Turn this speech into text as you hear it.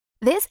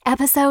This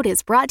episode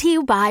is brought to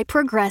you by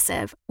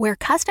Progressive, where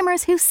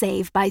customers who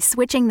save by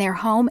switching their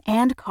home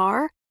and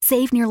car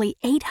save nearly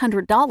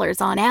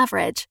 $800 on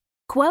average.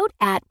 Quote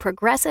at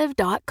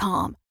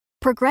Progressive.com.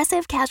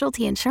 Progressive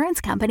Casualty Insurance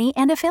Company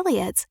and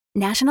Affiliates.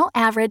 National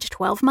average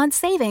 12-month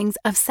savings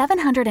of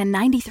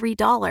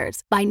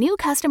 $793 by new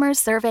customers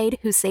surveyed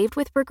who saved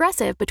with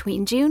Progressive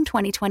between June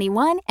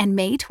 2021 and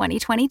May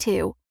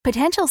 2022.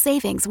 Potential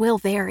savings will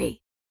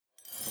vary.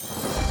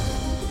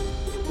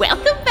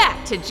 Welcome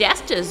back to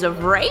Jesters of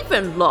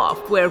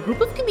Ravenloft, where a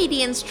group of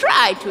comedians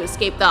try to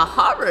escape the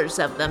horrors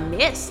of the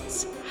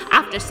mists.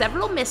 After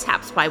several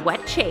mishaps by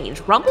Wet Change,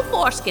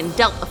 Rumpleforeskin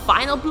dealt the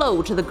final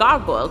blow to the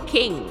Gargoyle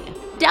King.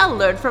 Dell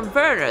learned from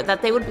Werner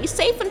that they would be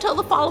safe until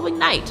the following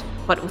night,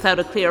 but without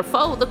a clear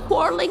foe, the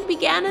quarreling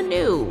began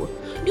anew.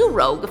 New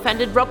Rogue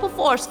offended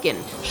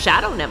Rumpleforeskin,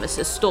 Shadow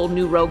Nemesis stole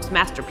New Rogue's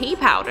Master Pea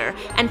Powder,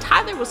 and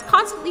Tyler was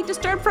constantly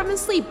disturbed from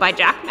his sleep by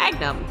Jack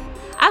Magnum.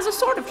 As a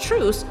sort of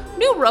truce,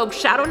 New Rogue,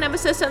 Shadow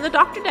Nemesis, and the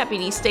Dr.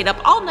 Deputy stayed up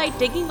all night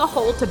digging a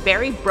hole to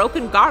bury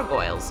broken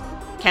gargoyles.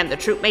 Can the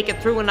troop make it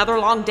through another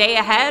long day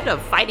ahead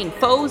of fighting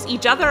foes,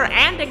 each other,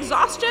 and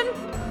exhaustion?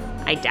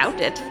 I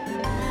doubt it.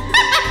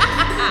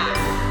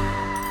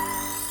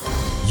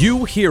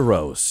 You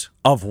heroes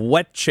of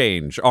Wet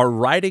Change are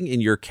riding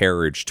in your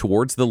carriage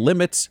towards the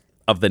limits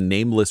of the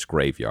nameless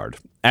graveyard.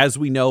 As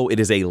we know, it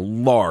is a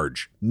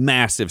large,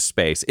 massive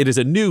space. It is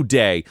a new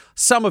day.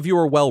 Some of you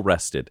are well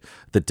rested.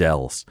 The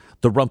Dells,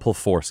 the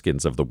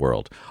Rumpleforeskins of the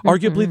world.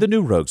 Arguably the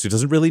New Rogues, who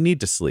doesn't really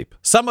need to sleep.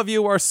 Some of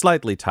you are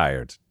slightly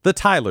tired. The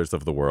Tylers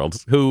of the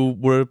world, who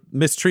were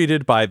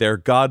mistreated by their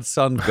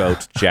godson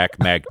goat, Jack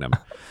Magnum.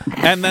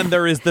 And then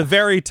there is the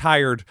very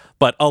tired,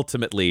 but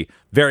ultimately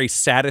very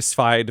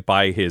satisfied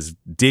by his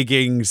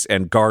diggings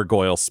and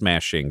gargoyle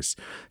smashings,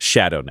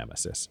 Shadow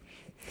Nemesis.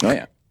 Oh,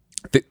 yeah.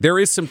 There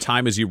is some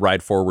time as you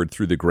ride forward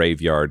through the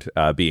graveyard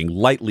being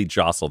lightly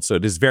jostled, so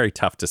it is very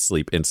tough to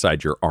sleep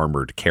inside your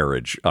armored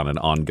carriage on an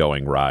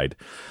ongoing ride.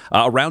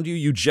 Around you,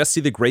 you just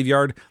see the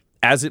graveyard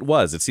as it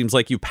was. It seems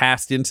like you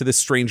passed into this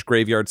strange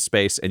graveyard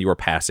space and you are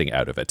passing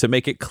out of it. To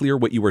make it clear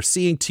what you are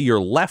seeing to your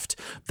left,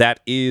 that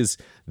is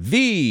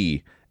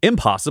the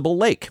Impossible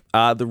Lake.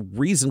 The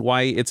reason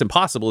why it's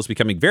impossible is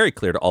becoming very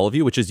clear to all of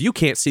you, which is you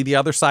can't see the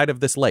other side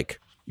of this lake.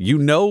 You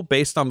know,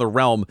 based on the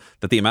realm,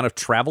 that the amount of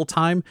travel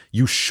time,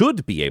 you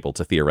should be able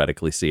to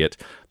theoretically see it,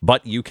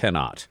 but you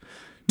cannot.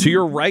 To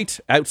your right,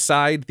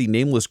 outside the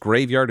nameless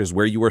graveyard, is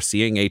where you are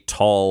seeing a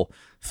tall,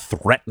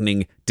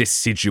 threatening,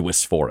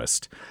 deciduous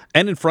forest.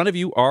 And in front of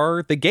you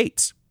are the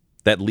gates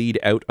that lead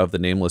out of the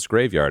nameless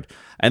graveyard.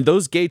 And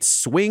those gates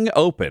swing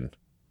open,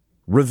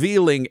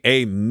 revealing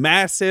a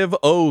massive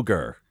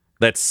ogre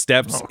that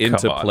steps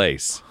into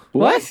place.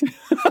 What?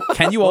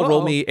 Can you all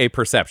roll me a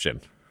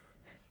perception?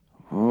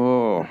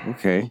 Oh,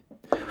 okay.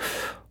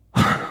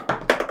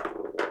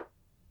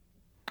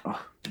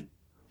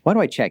 Why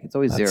do I check? It's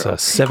always That's zero.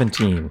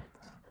 17.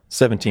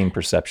 17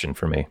 perception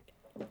for me.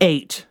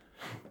 8.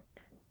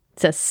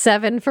 It's a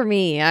 7 for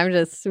me. I'm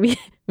just me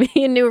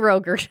and New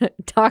Rogue are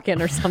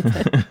talking or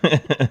something.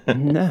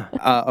 No.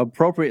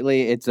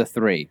 Appropriately, it's a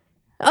 3.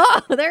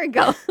 Oh, there you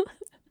go.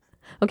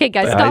 Okay,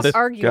 guys, stop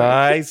arguing.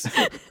 Guys.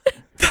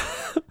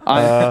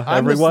 I'm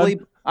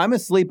everyone? I'm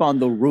asleep on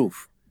the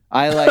roof.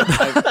 I like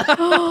kind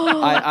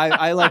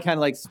of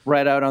like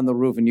spread out on the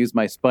roof and use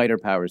my spider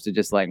powers to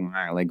just like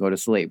go to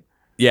sleep.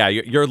 Yeah,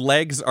 your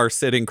legs are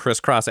sitting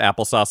crisscross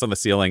applesauce on the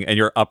ceiling, and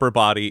your upper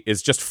body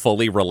is just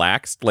fully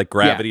relaxed, like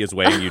gravity is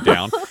weighing you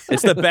down.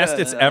 It's the best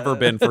it's ever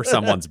been for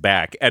someone's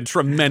back, and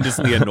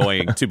tremendously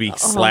annoying to be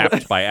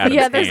slapped by Adam's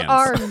hands. Yeah, there's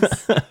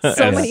arms.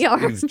 So many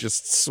arms. He's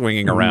just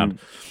swinging around.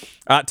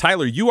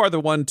 Tyler, you are the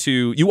one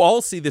you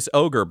all see this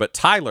ogre, but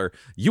Tyler,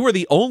 you are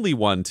the only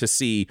one to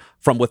see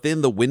from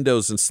within the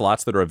windows and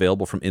slots that are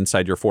available from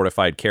inside your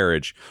fortified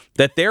carriage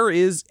that there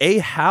is a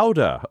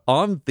howdah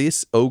on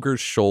this ogre's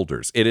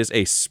shoulders. It is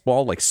a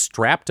small, like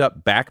strapped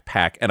up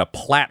backpack and a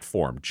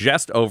platform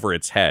just over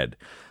its head.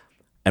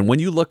 And when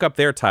you look up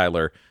there,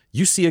 Tyler,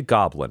 you see a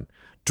goblin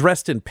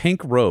dressed in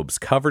pink robes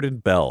covered in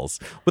bells,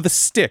 with a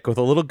stick with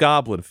a little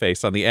goblin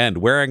face on the end,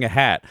 wearing a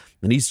hat,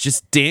 and he's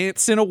just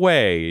dancing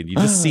away, and you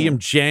just see him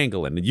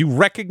jangling, and you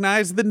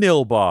recognize the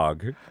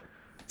Nilbog.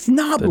 It's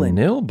Noblin.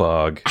 The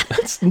Nilbog.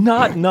 It's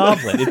not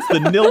Noblin. It's the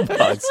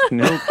Nilbog.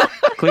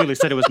 Clearly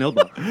said it was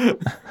Nilbog.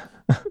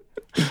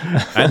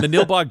 And the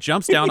Nilbog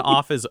jumps down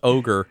off his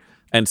ogre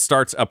and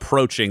starts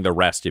approaching the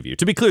rest of you.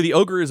 To be clear, the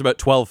ogre is about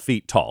 12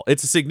 feet tall.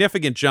 It's a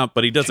significant jump,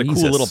 but he does a cool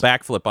little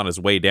backflip on his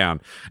way down,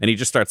 and he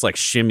just starts like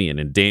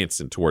shimmying and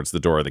dancing towards the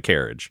door of the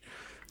carriage.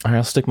 All right,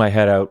 I'll stick my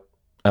head out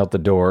the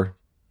door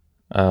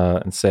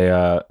and say,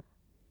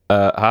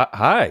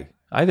 hi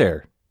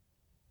there.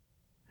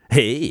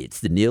 Hey, it's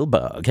the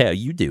Nilbog. How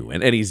you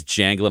doing? And he's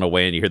jangling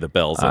away, and you hear the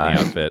bells in the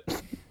outfit.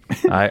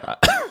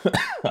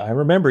 I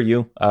remember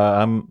you.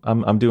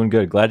 I'm doing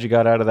good. Glad you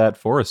got out of that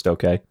forest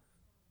okay.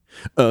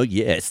 Oh,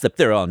 yeah, I slept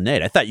there all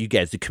night. I thought you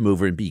guys would come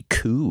over and be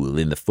cool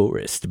in the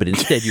forest, but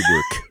instead you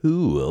were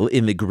cool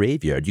in the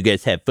graveyard. You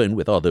guys have fun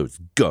with all those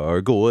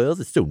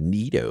gargoyles. It's so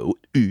neato.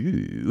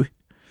 Ooh.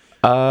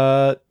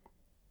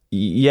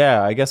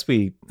 Yeah, I guess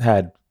we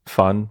had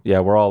fun.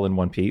 Yeah, we're all in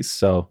one piece,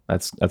 so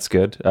that's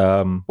good.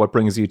 What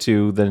brings you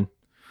to the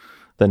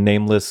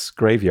nameless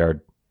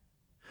graveyard?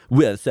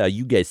 Well, so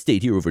you guys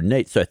stayed here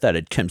overnight, so I thought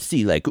I'd come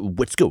see, like,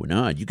 what's going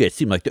on. You guys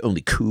seem like the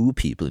only cool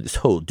people in this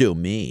whole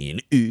domain.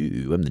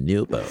 Ooh, I'm the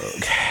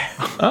Nilbog.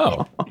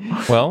 Oh,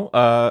 well,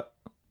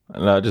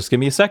 just give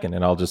me a second,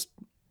 and I'll just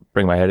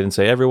bring my head in and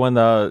say, everyone,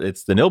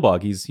 it's the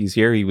Nilbog. He's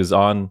here. He was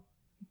on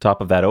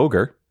top of that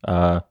ogre.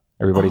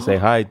 Everybody say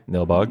hi,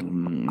 Nilbog.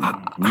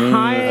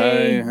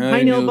 Hi,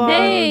 Nilbog.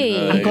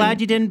 Hey. I'm glad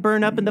you didn't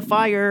burn up in the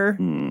fire.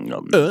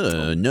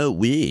 No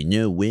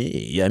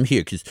way. I'm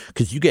here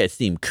because you guys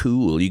seem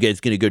cool. You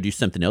guys gonna go do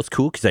something else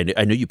cool? Because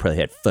I know you probably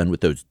had fun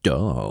with those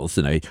dolls,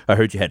 and I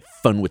heard you had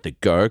fun with the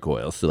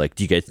gargoyles. So, like,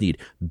 do you guys need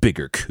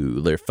bigger,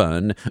 cooler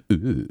fun?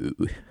 Ooh.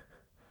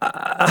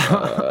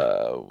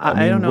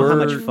 I don't know how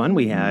much fun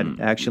we had,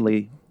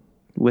 actually,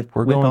 with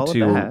going all of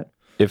that.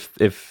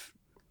 If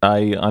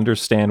I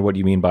understand what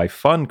you mean by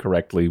fun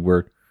correctly,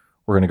 we're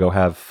going to go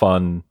have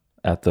fun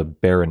at the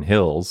Barren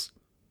Hills.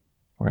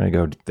 We're going to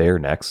go there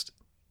next.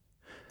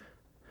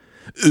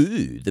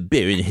 Ooh, the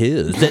Barren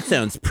Hills. That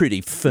sounds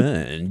pretty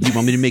fun. You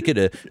want me to make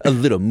it a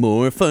little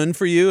more fun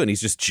for you? And he's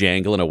just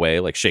jangling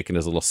away, like shaking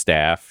his little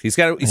staff. He's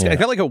got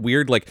like a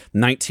weird, like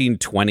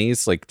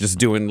 1920s, like just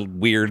doing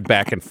weird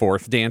back and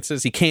forth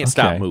dances. He can't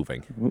stop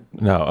moving.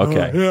 No,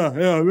 okay.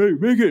 Yeah,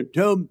 make it.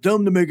 Tell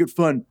him to make it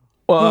fun.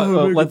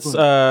 Well, let's.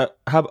 How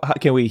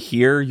can we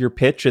hear your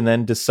pitch and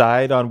then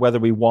decide on whether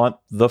we want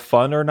the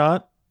fun or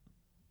not?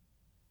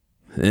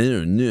 I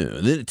don't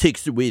know. Then it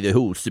takes away the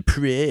whole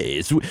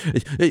surprise.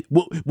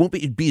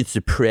 Won't being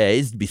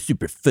surprised be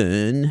super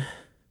fun?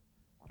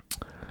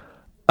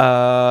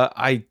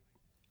 I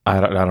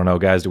don't know,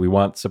 guys. Do we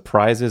want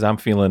surprises? I'm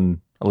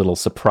feeling a little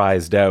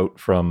surprised out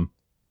from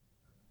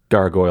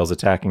gargoyles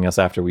attacking us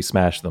after we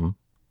smashed them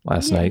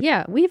last night.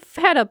 Yeah, we've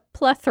had a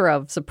plethora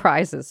of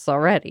surprises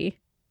already.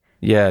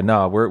 Yeah,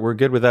 no, we're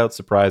good without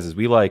surprises.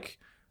 We like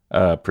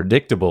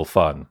predictable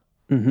fun.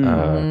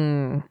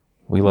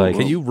 We like.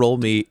 Can you roll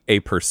me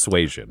a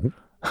persuasion?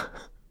 Are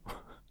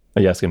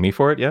you asking me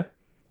for it? Yeah.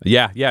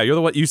 Yeah. You're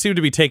the one. You seem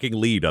to be taking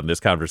lead on this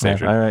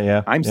conversation. All right.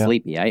 Yeah. I'm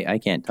sleepy. I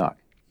can't talk.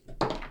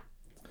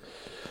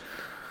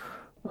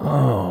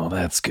 Oh,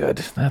 that's good.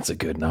 That's a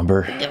good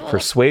number.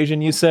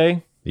 Persuasion, you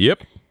say?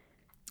 Yep.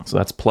 So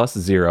that's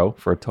 +0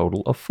 for a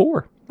total of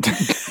 4.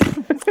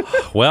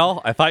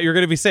 Well, I thought you were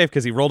going to be safe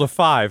because he rolled a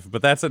 5,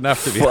 but that's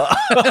enough to be.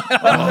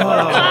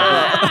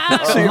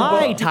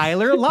 Lie,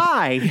 Tyler,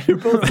 lie. You're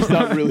both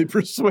not really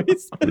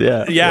persuasive.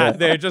 Yeah,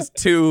 they're just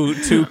two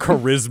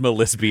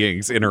charisma-less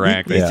beings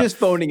interacting. He's just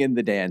phoning in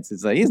the dance.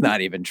 It's like he's not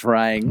even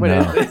trying.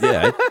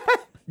 Yeah.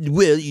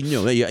 Well,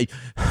 I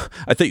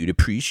thought you'd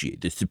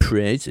appreciate the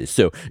surprises.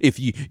 So if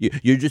you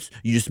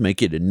just might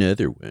get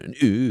another one.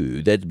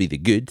 Ooh, that'd be the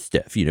good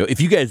stuff.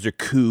 If you guys are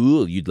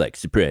cool, you'd like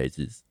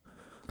surprises.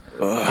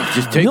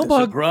 Just take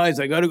the surprise.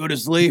 I gotta go to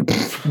sleep.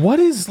 What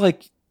is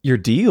like your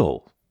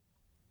deal,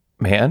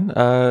 man?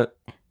 I'm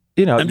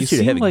just here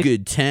to have a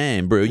good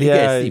time, bro. You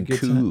guys seem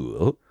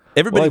cool.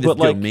 Everybody in this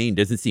domain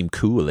doesn't seem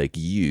cool like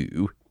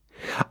you.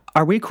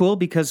 Are we cool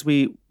because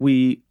we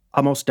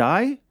almost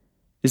die?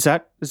 Is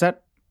that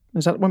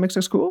what makes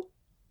us cool?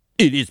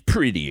 It is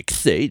pretty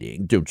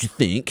exciting, don't you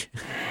think?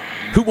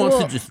 Who wants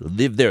to just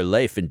live their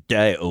life and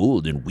die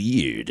old and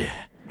weird?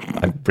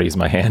 I raise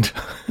my hand.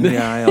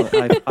 Yeah,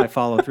 I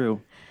follow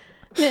through.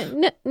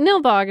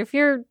 Nilbog, if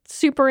you're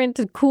super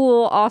into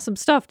cool, awesome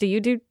stuff, do you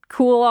do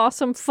cool,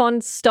 awesome,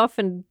 fun stuff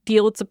and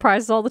deal with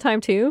surprises all the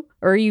time too?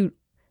 Or are you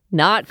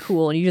not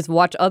cool and you just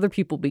watch other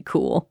people be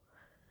cool?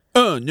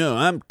 Oh, no,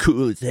 I'm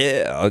cool as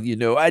hell.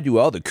 I do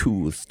all the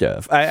cool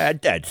stuff. I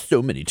died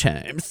so many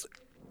times.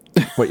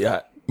 Wait,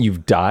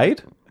 you've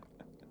died?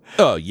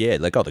 Oh, yeah,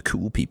 like all the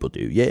cool people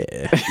do, yeah.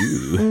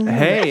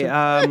 Hey,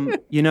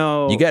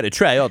 You got to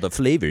try all the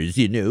flavors,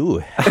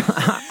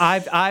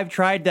 I've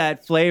tried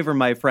that flavor,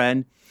 my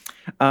friend.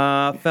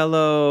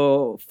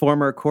 Fellow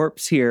former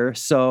corpse here.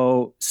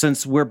 So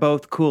since we're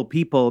both cool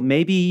people,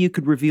 maybe you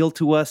could reveal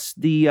to us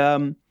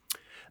the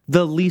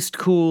least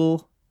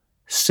cool,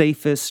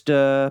 safest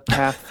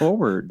path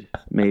forward,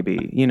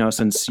 maybe.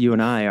 Since you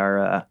and I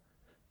are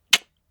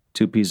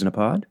two peas in a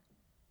pod.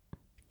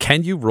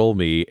 Can you roll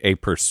me a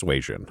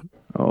persuasion?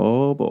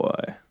 Oh,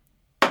 boy.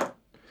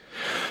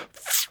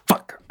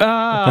 Fuck.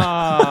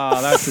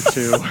 That's a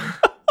 2.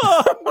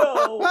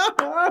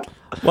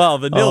 Well,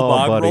 the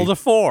Nilbog rolled a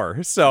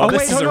 4, so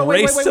this is a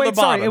race to the bottom.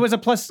 Sorry, it was a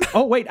plus.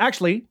 Oh, wait,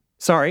 actually,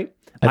 sorry.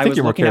 I think was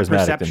you're more looking at charismatic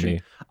perception. than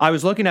me. I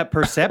was looking at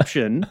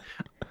perception.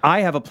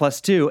 I have a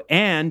 +2,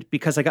 and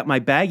because I got my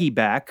baggie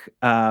back,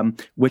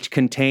 which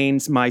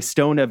contains my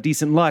stone of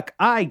decent luck,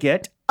 I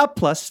get a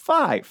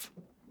 +5.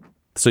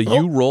 So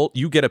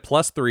you get a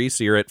 +3,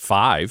 so you're at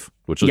 5,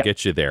 which will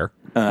get you there.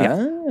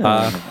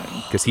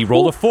 Because he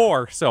rolled a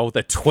 4, so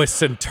the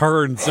twists and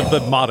turns of the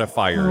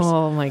modifiers.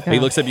 Oh my god!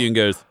 He looks at you and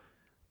goes,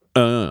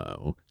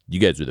 Oh, you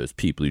guys are those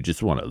people who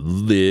just want to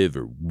live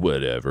or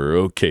whatever.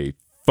 Okay,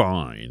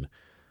 fine.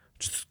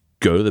 Just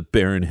go to the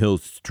barren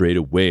hills straight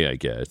away, I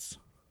guess.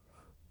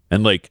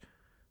 And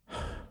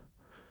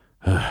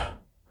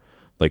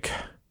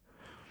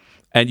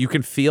and you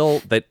can feel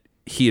that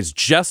he is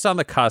just on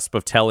the cusp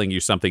of telling you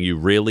something you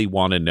really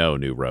want to know,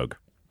 New Rogue.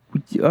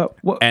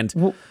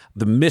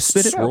 The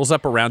mist swirls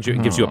up around you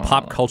and gives you a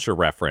pop culture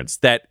reference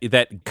that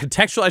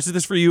contextualizes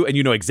this for you, and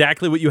you know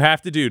exactly what you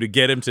have to do to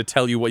get him to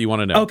tell you what you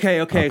want to know.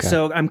 Okay.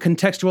 So I'm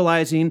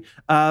contextualizing.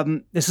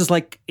 This is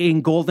like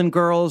in Golden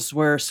Girls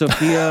where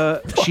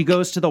Sophia, she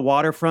goes to the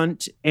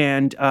waterfront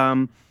and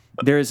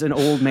there's an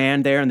old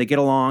man there and they get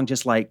along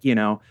just like, you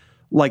know,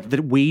 like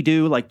that we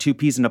do, like two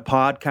peas in a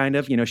pod kind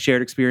of, you know,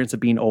 shared experience of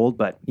being old,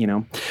 but, you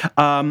know.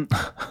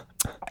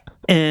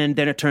 And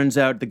then it turns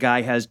out the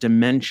guy has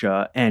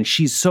dementia and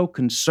she's so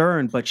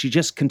concerned, but she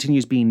just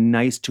continues being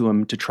nice to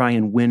him to try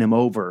and win him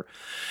over.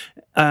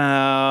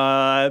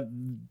 And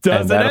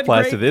that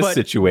applies to this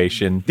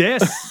situation.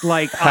 This,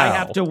 like, I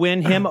have to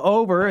win him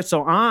over,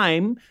 so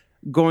I'm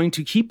going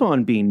to keep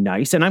on being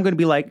nice, and I'm going to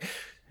be like,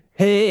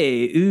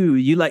 hey,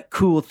 you like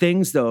cool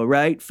things though,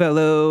 right,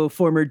 fellow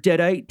former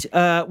Deadite?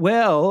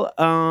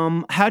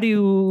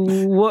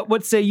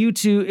 What say you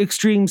to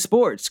extreme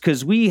sports?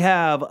 Because we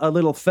have a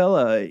little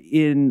fella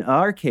in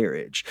our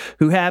carriage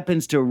who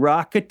happens to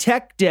rock a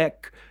tech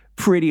deck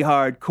pretty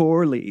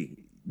hardcorely.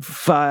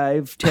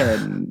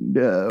 5'10".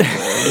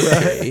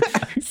 Okay.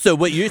 So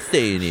what you're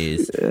saying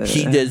is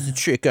he does a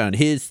trick on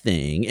his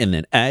thing, and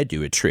then I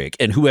do a trick,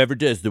 and whoever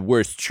does the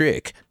worst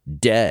trick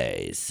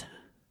dies.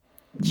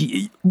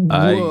 We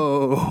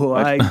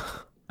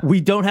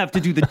don't have to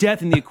do the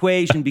death in the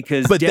equation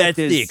because but death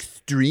that's the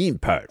extreme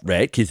part,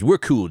 right? Because we're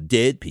cool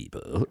dead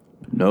people.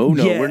 No,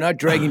 we're not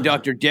dragging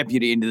Dr.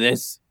 Deputy into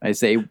this. I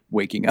say,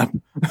 waking up.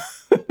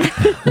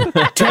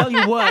 Tell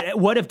you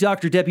what if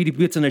Dr. Deputy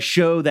gets on a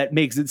show that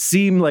makes it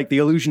seem like the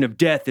illusion of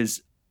death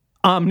is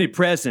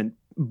omnipresent,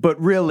 but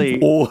really...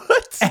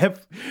 What?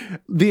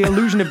 The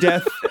illusion of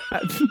death...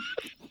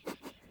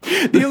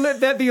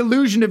 The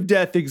illusion of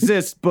death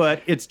exists,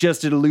 but it's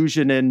just an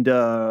illusion, and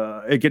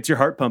it gets your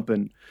heart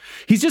pumping.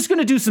 He's just going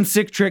to do some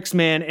sick tricks,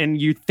 man, and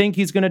you think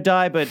he's going to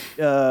die, but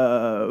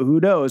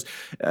who knows?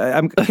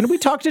 Can we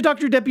talk to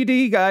Dr.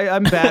 Deputy?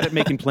 I'm bad at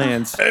making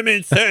plans. I'm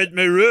inside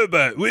my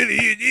robot. What do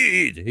you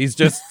need? He's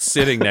just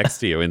sitting next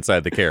to you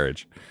inside the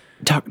carriage.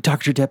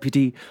 Dr.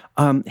 Deputy,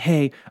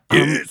 hey,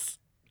 yes.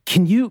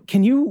 Can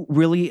you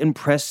really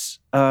impress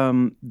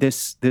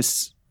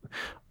this?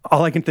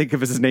 All I can think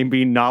of is his name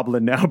being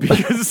Noblin now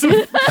because of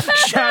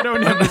Shadow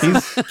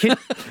Nemesis.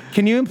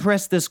 Can you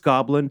impress this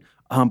goblin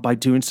by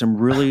doing some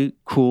really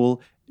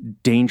cool,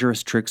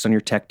 dangerous tricks on your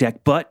tech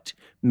deck, but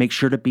make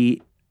sure to be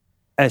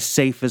as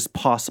safe as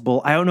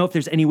possible? I don't know if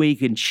there's any way you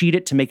can cheat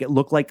it to make it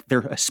look like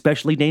they're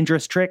especially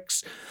dangerous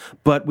tricks,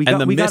 but we got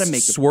to make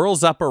it.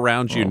 Swirls up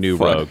around you, New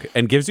Rogue,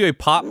 and gives you a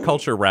pop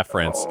culture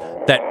reference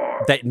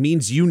that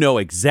means you know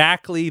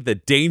exactly the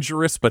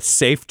dangerous but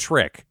safe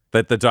trick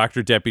that the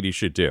Dr. Deputy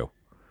should do.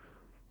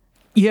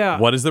 Yeah.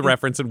 What is the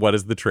reference and what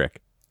is the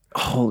trick?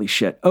 Holy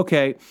shit.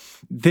 Okay.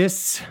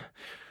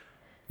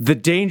 The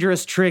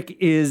dangerous trick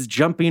is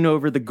jumping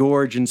over the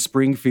gorge in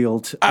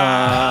Springfield with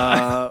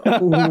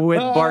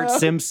Bart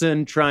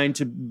Simpson trying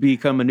to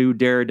become a new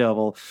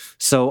Daredevil.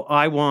 So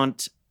I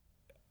want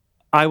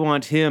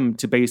him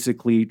to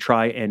basically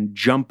try and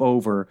jump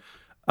over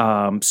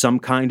some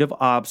kind of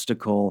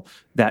obstacle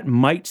that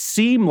might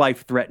seem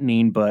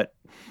life-threatening, but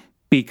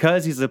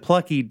because he's a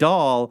plucky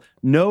doll,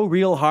 no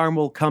real harm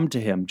will come to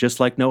him,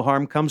 just like no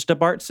harm comes to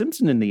Bart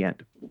Simpson in the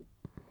end.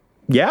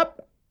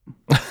 Yep.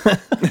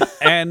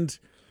 And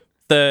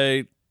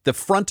the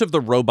front of the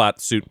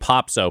robot suit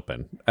pops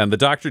open, and the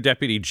Dr.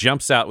 Deputy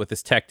jumps out with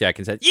his tech deck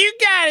and says, "You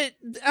got it,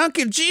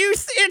 Uncle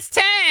Juice, it's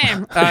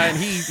time!" And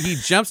he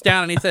jumps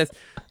down and he says,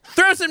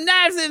 "Throw some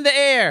knives in the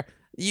air,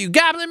 you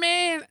goblin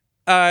man!"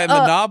 And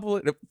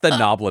the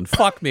Noblin,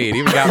 fuck me, it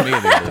even got me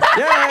in this.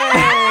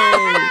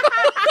 Yay!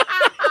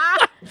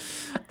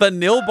 The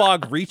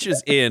Nilbog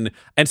reaches in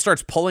and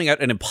starts pulling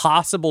out an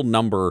impossible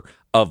number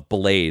of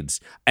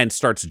blades and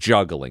starts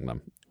juggling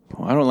them.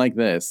 Oh, I don't like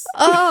this.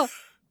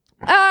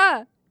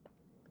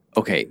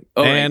 Okay.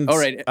 All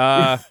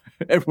right.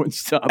 Everyone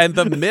stop. And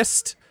the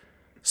mist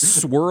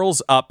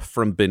swirls up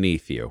from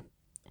beneath you.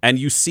 And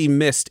you see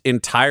mist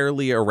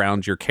entirely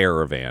around your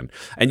caravan.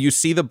 And you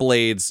see the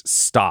blades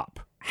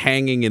stop,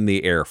 hanging in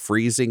the air,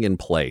 freezing in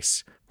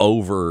place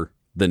over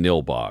the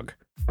Nilbog.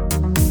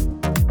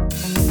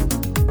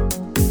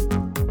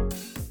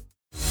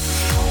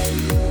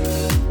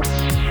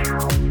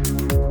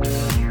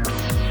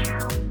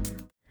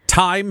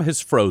 Time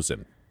has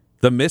frozen.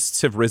 The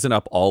mists have risen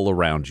up all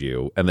around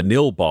you, and the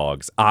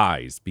Nilbog's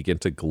eyes begin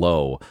to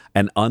glow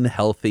an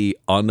unhealthy,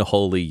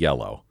 unholy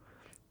yellow.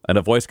 And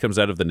a voice comes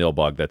out of the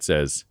Nilbog that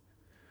says,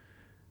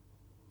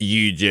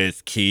 "You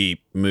just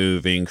keep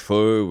moving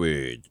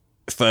forward.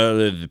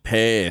 Follow the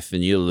path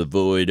and you'll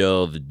avoid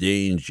all the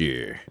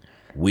danger.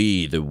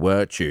 We, the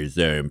Watchers,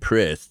 are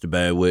impressed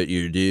by what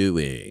you're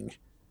doing."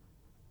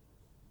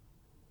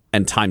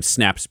 and time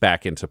snaps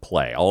back into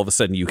play. All of a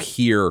sudden, you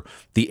hear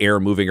the air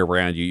moving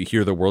around you. You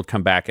hear the world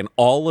come back, and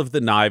all of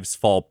the knives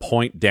fall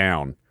point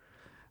down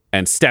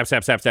and stab,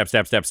 stab, stab, stab,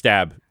 stab, stab,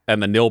 stab,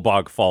 and the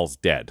Nilbog falls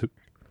dead.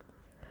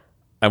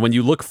 And when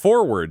you look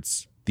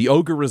forwards, the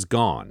ogre is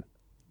gone.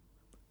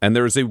 And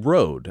there is a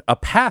road, a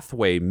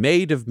pathway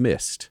made of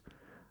mist,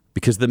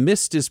 because the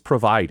mist is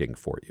providing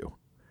for you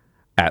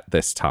at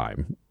this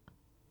time.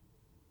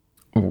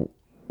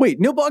 Wait,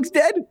 Nilbog's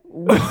dead?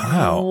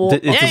 Wow.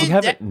 Does he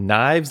have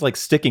knives like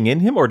sticking in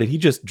him, or did he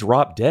just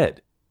drop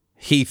dead?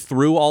 He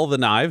threw all the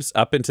knives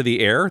up into the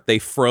air. They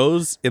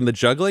froze in the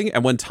juggling,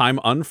 and when time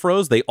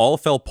unfroze, they all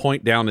fell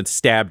point down and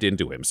stabbed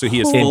into him. So he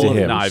is full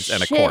of knives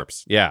and a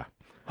corpse. Yeah.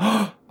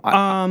 I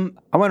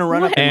want to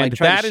run up and like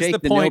try to shake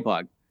the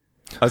Nilbog.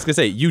 I was going to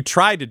say, you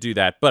tried to do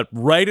that, but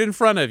right in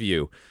front of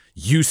you,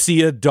 you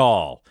see a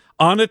doll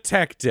on a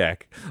tech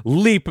deck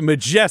leap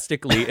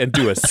majestically and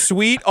do a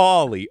sweet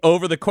ollie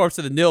over the corpse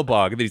of the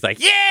Nilbog. And then he's like,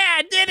 yeah,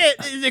 I did it.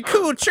 It's a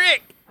cool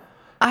trick.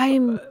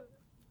 I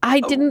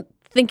didn't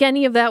think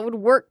any of that would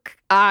work.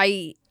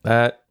 Wow.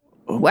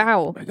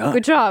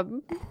 Good job.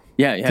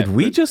 Yeah. Did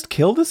we just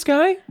kill this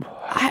guy?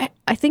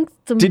 I think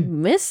the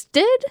mist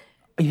did?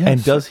 Yes.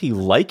 And does he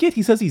like it?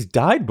 He says he's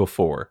died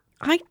before.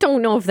 I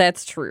don't know if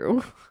that's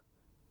true.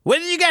 What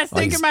did you guys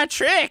think of my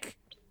trick?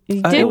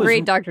 You did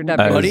great, Dr.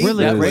 W. Buddy,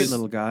 Really that great was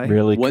little guy.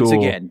 Really cool. Once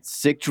again,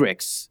 sick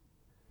tricks.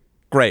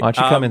 Great. Why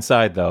don't you come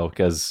inside, though?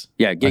 Because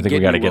I think we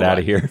got to get out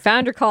of here.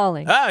 Found your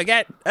calling. Oh,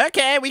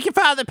 okay, we can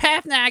follow the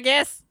path now, I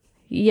guess.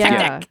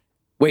 Yeah.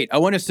 Wait, I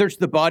want to search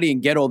the body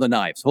and get all the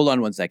knives. Hold on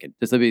 1 second.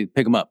 Just let me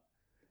pick them up.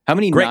 How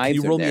many Great. knives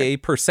Can you roll are there? me a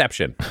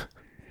perception?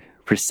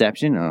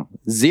 Perception? Oh,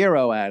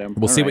 0, Adam.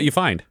 We'll All see right. what you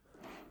find.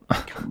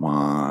 Come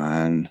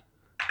on.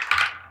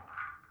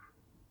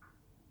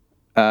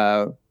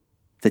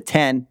 The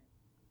 10.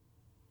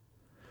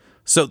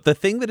 So the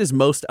thing that is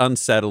most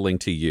unsettling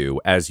to you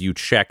as you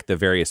check the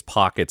various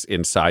pockets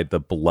inside the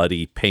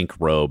bloody pink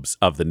robes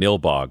of the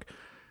Nilbog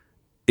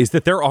is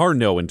that there are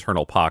no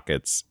internal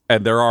pockets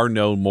and there are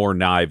no more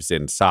knives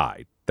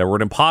inside. There were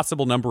an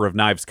impossible number of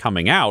knives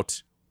coming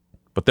out,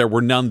 but there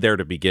were none there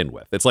to begin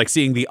with. It's like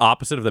seeing the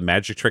opposite of the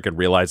magic trick and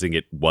realizing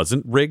it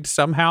wasn't rigged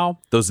somehow.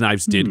 Those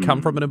knives did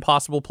come from an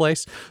impossible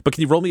place. But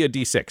can you roll me a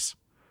d6?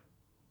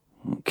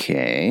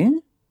 Okay.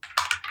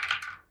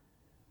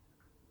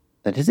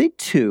 That is a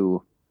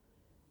 2.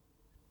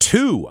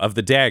 2 of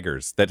the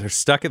daggers that are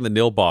stuck in the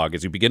Nilbog,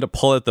 as you begin to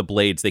pull out the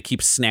blades, they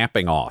keep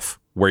snapping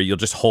off, where you're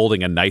just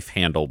holding a knife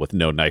handle with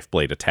no knife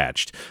blade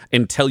attached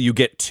until you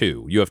get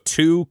 2. You have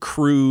 2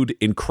 crude,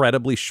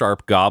 incredibly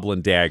sharp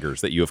goblin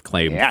daggers that you have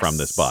claimed from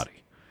this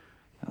body.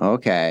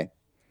 Okay.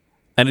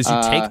 And as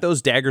you take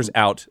those daggers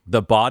out,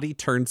 the body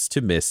turns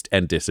to mist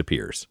and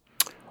disappears.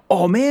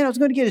 Oh, man, I was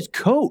going to get his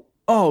coat.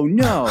 Oh,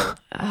 no.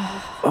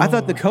 I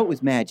thought the coat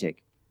was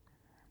magic.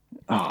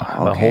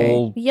 Oh,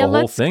 okay. The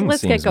whole thing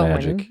let's seems get going.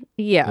 magic.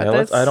 Yeah,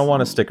 I don't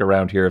want to stick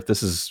around here if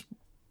this is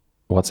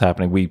what's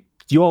happening. Do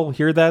you all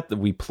hear that? That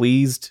we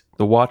pleased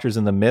the Watchers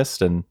in the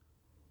Mist, and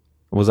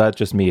was that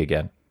just me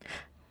again?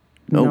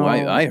 No,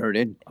 I heard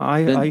it.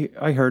 I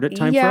heard it.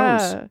 Time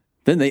froze.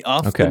 Then they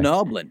offed the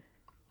Noblin.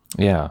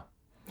 Yeah.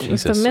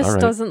 Jesus. If the mist all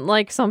right. doesn't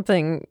like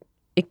something,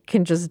 it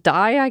can just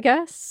die, I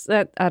guess.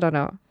 I don't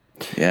know.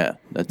 Yeah,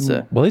 that's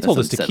Well, they told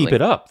us to unsettling. keep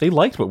it up. They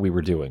liked what we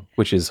were doing,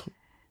 which is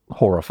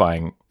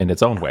horrifying in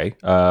its own way.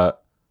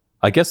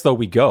 I guess though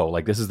we go.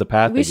 Like this is the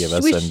path they give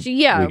us, and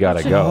we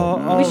gotta go.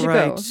 All should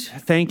right. go.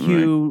 Thank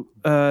you,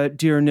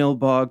 dear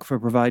Nilbog, for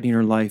providing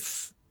your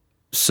life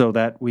so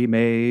that we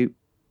may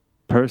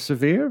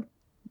persevere.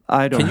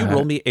 I don't. Can you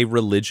roll me a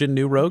religion,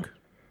 new rogue?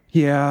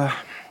 Yeah,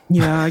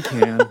 I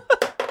can.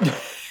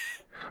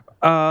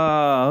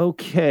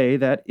 Okay,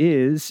 that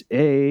is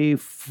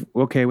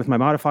okay with my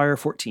modifier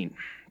 14.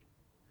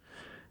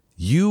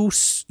 You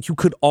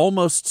could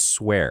almost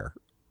swear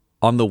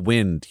on the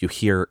wind you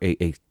hear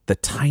the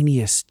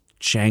tiniest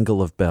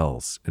jangle of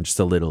bells and just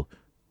a little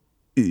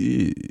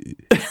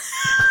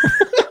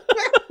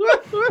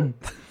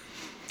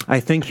I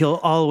think he'll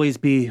always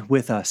be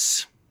with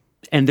us.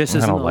 And this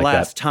isn't the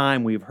last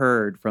time we've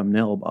heard from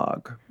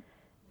Nilbog.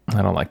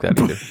 I don't like that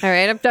either. All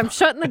right, I'm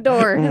shutting the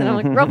door. And I'm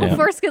like, Rumble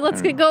Foreskin,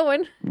 let's get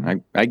going.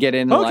 I get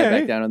in and lie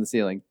back down on the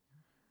ceiling.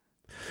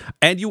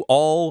 And you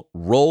all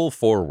roll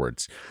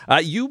forwards.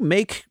 You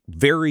make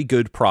very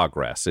good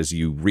progress as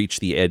you reach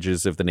the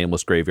edges of the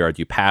Nameless Graveyard.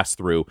 You pass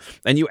through,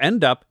 and you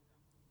end up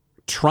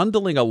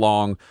trundling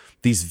along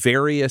these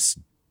various,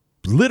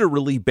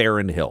 literally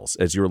barren hills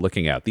as you're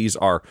looking out. These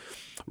are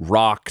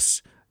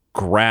rocks,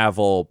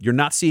 gravel. You're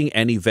not seeing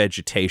any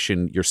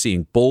vegetation. You're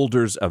seeing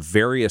boulders of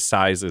various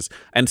sizes,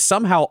 and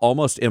somehow,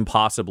 almost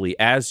impossibly,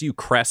 as you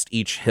crest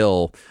each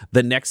hill,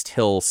 the next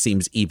hill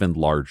seems even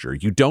larger.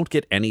 You don't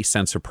get any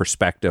sense of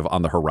perspective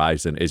on the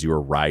horizon as you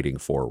are riding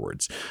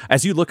forwards.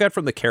 As you look out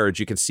from the carriage,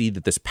 you can see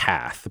that this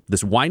path,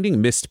 this winding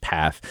mist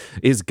path,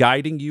 is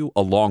guiding you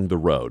along the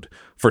road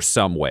for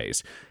some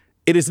ways.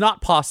 It is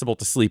not possible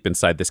to sleep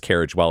inside this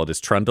carriage while it is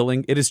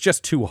trundling. It is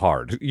just too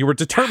hard. You were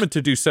determined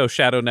to do so,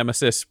 Shadow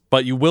Nemesis,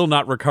 but you will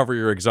not recover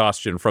your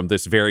exhaustion from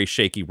this very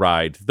shaky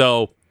ride,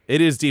 though it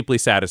is deeply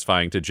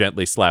satisfying to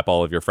gently slap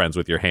all of your friends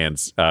with your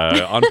hands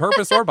on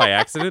purpose or by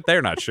accident.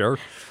 They're not sure.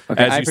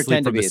 Okay, as I you sleep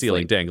pretend to from be the ceiling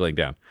asleep. dangling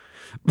down.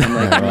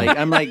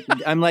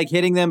 I'm like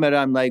hitting them, but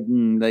I'm like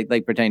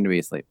pretending to be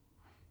asleep.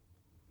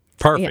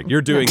 Perfect. Yeah.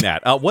 You're doing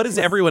that. What is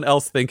everyone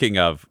else thinking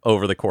of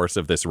over the course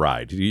of this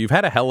ride? You've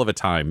had a hell of a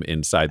time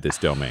inside this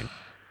domain.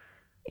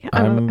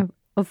 I'm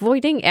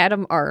avoiding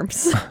Adam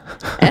arms.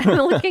 And I'm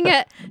looking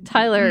at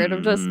Tyler, and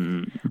I'm just,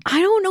 I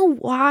don't know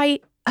why.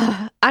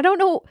 I don't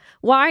know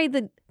why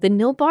the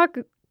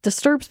Nilbog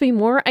disturbs me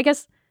more. I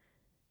guess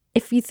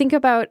if you think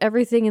about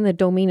everything in the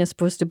domain is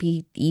supposed to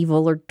be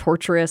evil or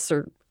torturous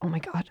or, oh my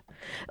God,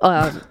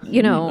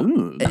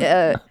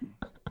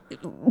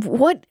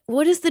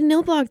 what is the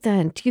Nilbog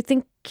then? Do you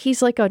think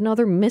he's like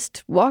another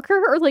mist walker,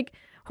 or like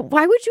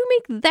why would you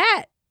make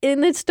that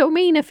in this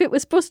domain if it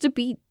was supposed to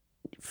be,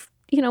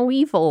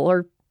 evil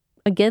or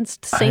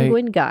against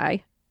Sanguine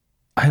guy?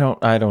 I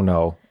don't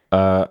know.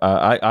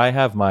 I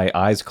have my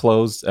eyes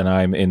closed and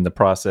I'm in the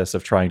process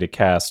of trying to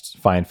cast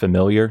Find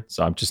Familiar.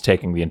 So I'm just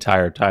taking the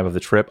entire time of the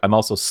trip. I'm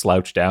also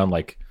slouched down,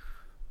 like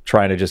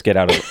trying to just get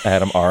out of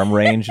Adam arm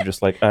range. And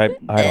just like, I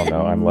don't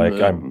know. I'm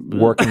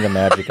working the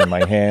magic in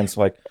my hands,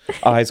 like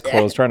eyes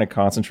closed, trying to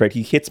concentrate.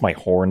 He hits my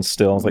horns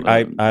still. It's like,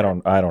 I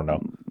don't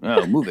know.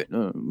 Oh, move it.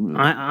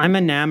 I'm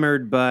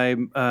enamored by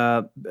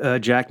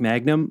Jack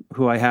Magnum,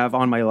 who I have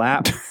on my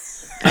lap.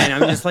 And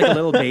I'm just like a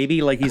little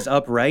baby, like he's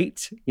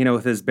upright,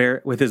 with his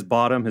bare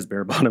bottom, his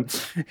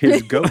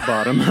goat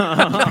bottom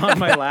on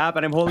my lap,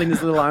 and I'm holding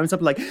his little arms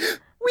up like,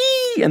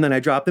 wee, and then I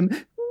drop them,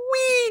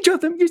 wee, drop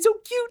them. You're so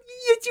cute,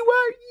 yes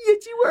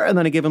you are, and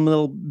then I give him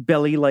little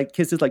belly like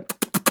kisses, like,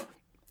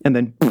 and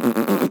then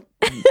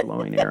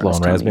blowing air,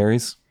 Blowing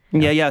raspberries.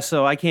 Yeah.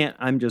 So I can't.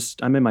 I'm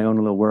in my own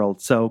little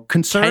world. So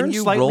concerned. Can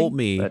you slightly, roll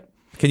me? but-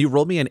 Can you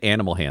roll me an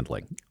animal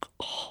handling?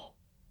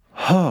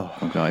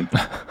 Oh God.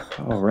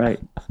 All right.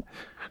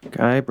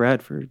 Guy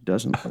Bradford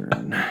doesn't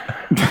learn.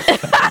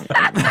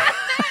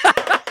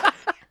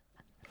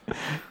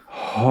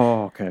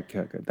 Okay,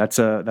 good. That's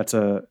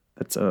a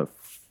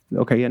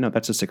okay, yeah, no,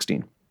 that's a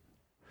 16.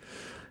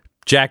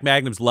 Jack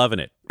Magnum's loving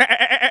it.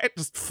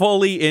 Just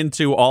fully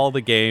into all the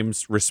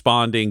games,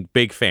 responding.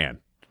 Big fan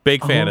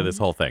of this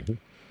whole thing.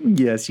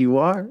 Yes, you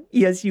are.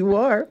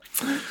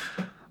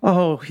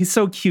 Oh, he's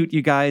so cute,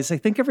 you guys. I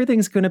think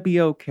everything's going to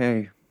be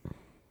okay.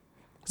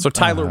 So,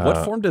 Tyler,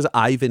 what form does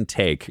Ivan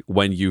take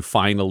when you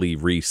finally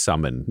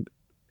resummon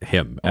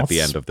him at the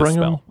end of the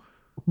spell?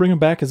 Bring him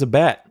back as a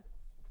bat.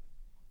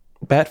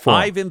 Bat form.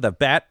 Ivan the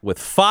Bat with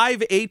 5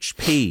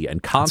 HP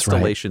and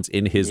constellations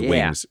in his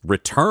wings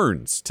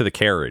returns to the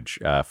carriage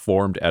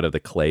formed out of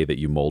the clay that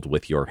you mold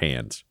with your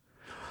hands.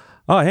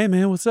 Oh, hey,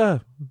 man, what's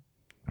up?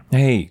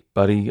 Hey,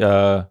 buddy.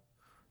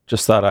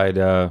 Just thought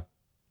I'd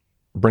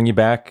bring you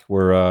back.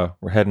 We're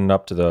heading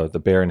up to the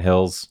Barren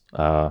Hills.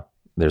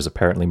 There's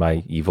apparently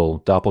my evil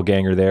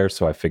doppelganger there,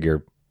 so I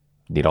figure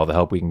need all the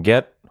help we can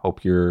get.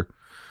 Hope you're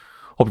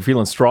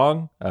feeling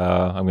strong.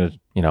 I'm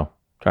gonna,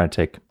 try to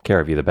take care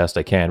of you the best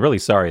I can. Really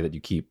sorry that you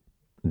keep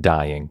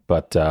dying,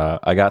 but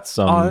I got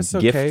some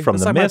gift from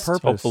the mist.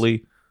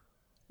 Hopefully,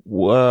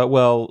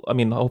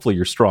 hopefully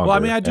you're stronger.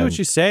 Well, I do what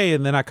you say,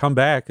 and then I come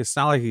back. It's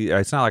not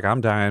like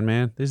I'm dying,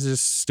 man. This is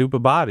just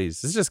stupid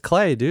bodies. This is just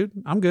clay, dude.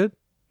 I'm good.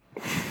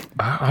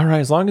 All right,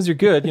 as long as you're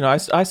good.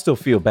 I still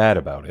feel bad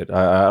about it.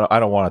 I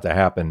don't want it to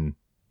happen,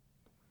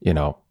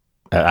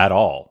 at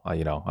all. I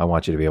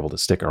want you to be able to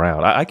stick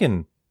around. I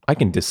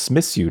can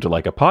dismiss you to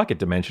like a pocket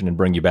dimension and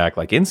bring you back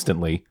like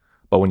instantly.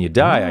 But when you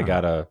die,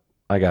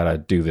 I gotta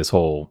do this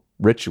whole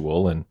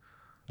ritual, and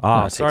it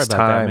sorry takes about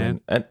time. that,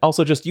 man. And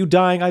also, just you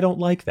dying, I don't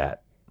like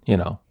that.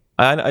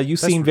 You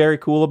seem very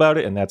cool about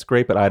it, and that's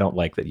great. But I don't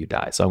like that you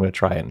die, so I'm going to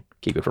try and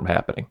keep it from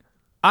happening.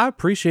 I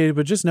appreciate it,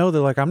 but just know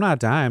that I'm not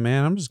dying,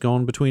 man. I'm just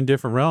going between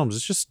different realms.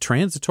 It's just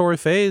transitory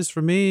phase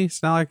for me.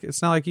 It's not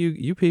like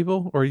you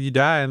people, or you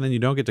die and then you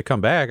don't get to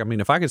come back. I mean,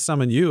 if I could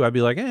summon you, I'd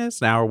be like,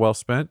 it's an hour well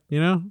spent,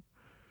 You're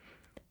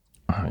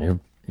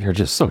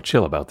just so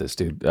chill about this,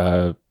 dude.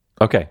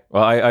 Okay,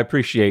 well, I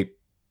appreciate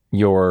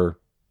your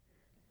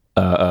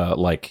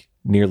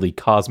nearly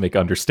cosmic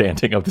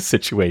understanding of the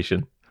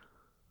situation.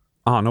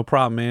 Oh, no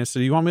problem, man. So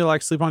you want me to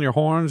sleep on your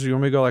horns, or you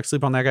want me to go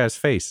sleep on that guy's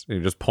face? And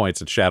he just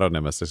points at Shadow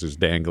Nemesis, who's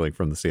dangling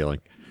from the ceiling.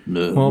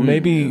 Well,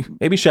 maybe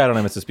Shadow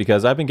Nemesis,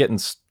 because I've been getting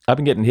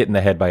hit in the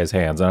head by his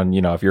hands, and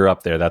if you're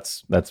up there,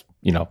 that's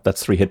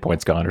 3 hit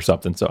points gone or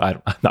something. So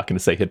I'm not going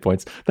to say hit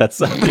points. That's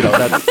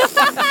that's.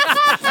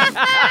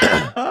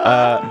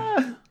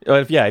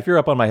 If you're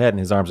up on my head and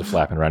his arms are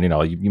flapping around,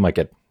 you might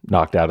get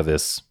knocked out of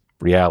this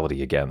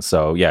reality again.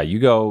 So yeah, you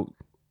go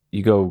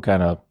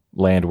kind of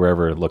land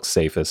wherever it looks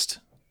safest.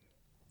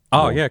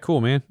 Oh, yeah,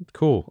 cool, man.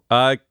 Cool.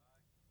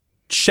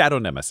 Shadow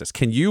Nemesis,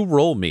 can you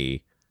roll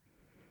me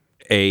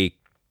a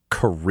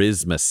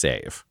charisma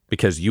save?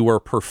 Because you are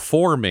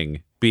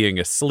performing being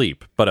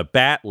asleep, but a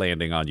bat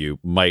landing on you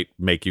might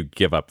make you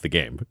give up the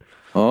game.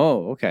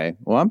 Oh, okay.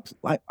 Well,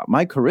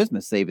 my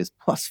charisma save is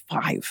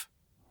 +5.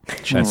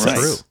 That's Right.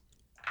 true.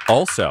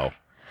 Also,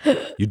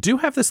 you do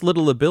have this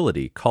little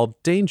ability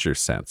called Danger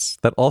Sense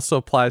that also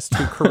applies to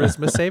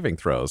charisma saving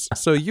throws.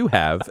 So you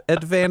have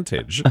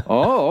advantage.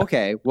 Oh,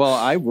 okay. Well,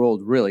 I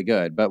rolled really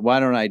good, but why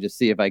don't I just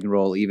see if I can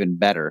roll even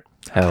better?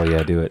 Hell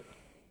yeah, do it.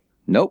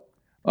 Nope.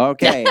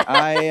 Okay,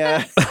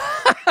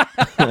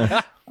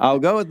 I'll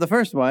go with the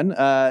first one.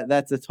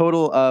 That's a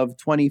total of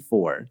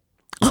 24.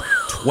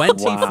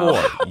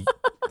 24.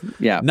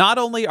 Yeah. Not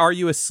only are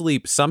you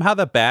asleep, somehow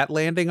the bat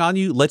landing on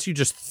you lets you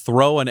just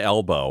throw an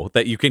elbow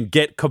that you can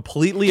get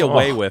completely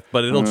away with,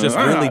 but it'll just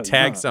really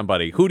tag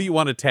somebody. Who do you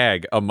want to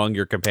tag among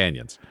your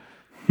companions?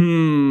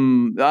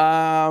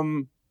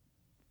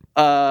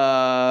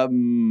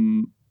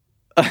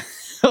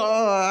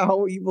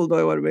 How evil do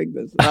I want to make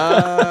this?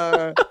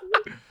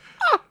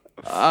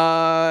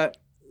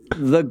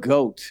 The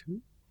goat.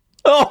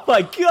 Oh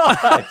my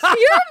god!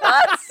 You're a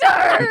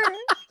monster!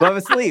 I'm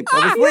asleep.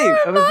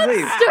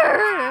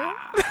 Monster!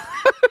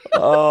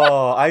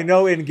 Oh, I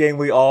know in game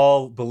we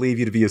all believe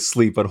you to be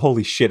asleep, but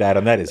holy shit,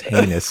 Adam, that is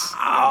heinous.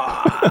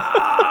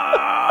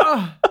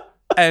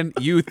 And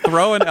you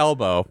throw an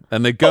elbow,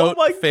 and the goat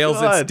my fails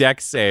its God.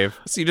 dex save.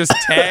 So you just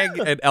tag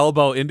an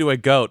elbow into a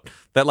goat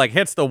that like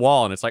hits the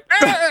wall, and it's like,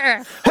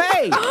 Hey!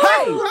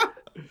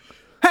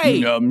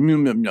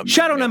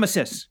 Shadow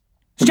Nemesis!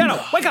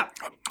 Shadow, wake up!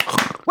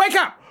 Wake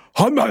up!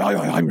 and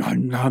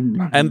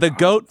the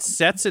goat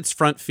sets its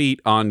front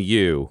feet on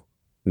you,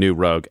 new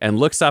rogue, and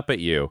looks up at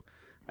you,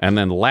 and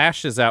then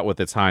lashes out with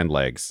its hind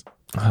legs.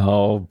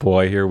 Oh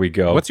boy, here we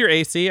go. What's your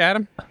AC,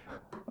 Adam?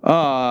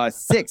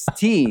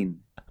 16.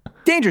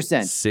 Danger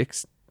sense.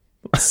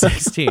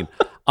 16.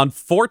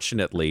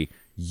 Unfortunately,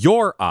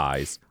 your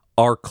eyes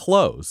are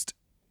closed.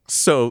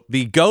 So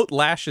the goat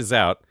lashes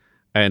out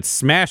and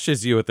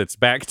smashes you with its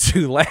back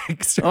two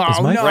legs. Is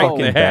my no. fucking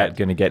in the bat head.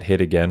 gonna get hit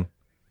again?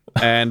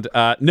 And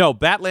no,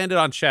 bat landed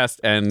on chest,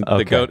 and the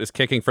Okay. goat is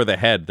kicking for the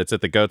head that's at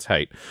the goat's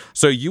height.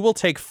 So you will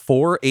take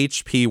 4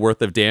 HP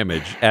worth of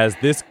damage as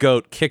this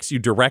goat kicks you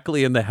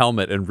directly in the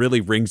helmet and really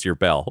rings your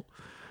bell.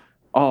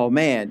 Oh,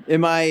 man.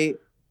 Am I...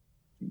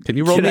 Can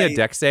you roll Can me I- a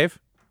dex save?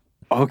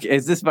 Okay,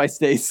 is this my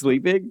stay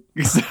sleeping?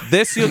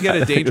 This you'll get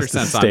a danger This is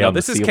sense on. stay No, on the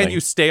this is can ceiling. you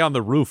stay on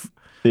the roof?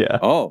 Yeah.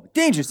 Oh,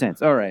 danger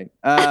sense. All right.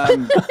 Dex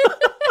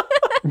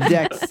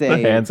The save.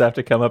 hands have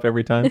to come up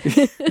every time.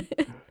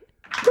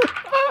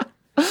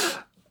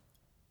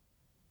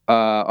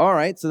 All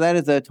right, so that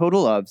is a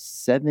total of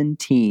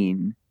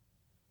 17.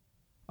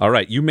 All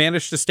right, you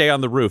managed to stay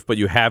on the roof, but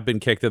you have been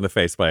kicked in the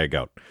face by a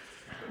goat.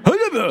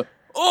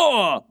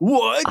 Oh,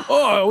 what?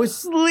 Oh, I was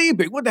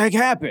sleeping. What the heck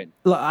happened?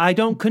 I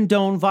don't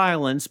condone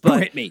violence, Who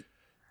but hit me?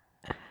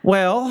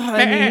 well,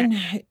 I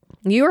mean,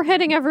 You were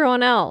hitting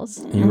everyone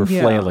else. You were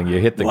Yeah. flailing. You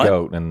hit the What?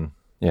 goat, and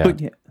yeah.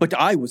 But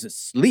I was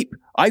asleep.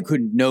 I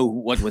couldn't know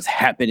what was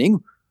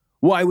happening.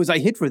 Why was I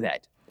hit for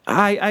that?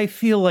 I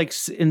feel like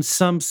in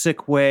some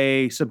sick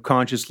way,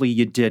 subconsciously,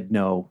 you did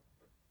know.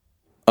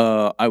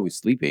 I was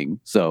sleeping,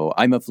 so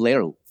I'm a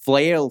flailer.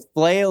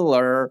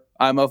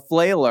 I'm a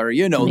flailer.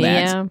 You know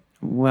that. Yeah.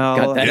 Well,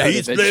 Got that out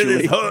He's played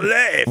eventually. his whole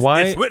life.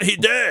 Why- That's what he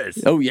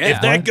does. Oh, yeah.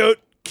 If that goat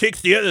kicks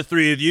the other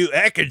 3 of you,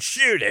 I can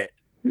shoot it.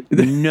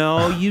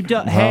 no, you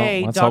don't.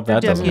 Hey, let's hope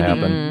Dr. that doesn't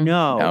Deputy, happen.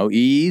 no. Oh,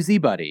 easy,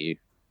 buddy.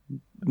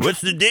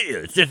 What's the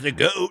deal? It's just a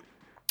goat.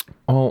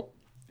 Oh,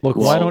 look,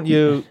 why don't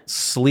you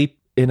sleep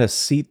in a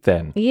seat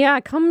then?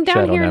 Yeah, come down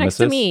Shadow here next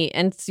to Nemesis. me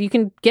and you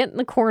can get in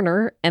the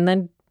corner and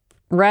then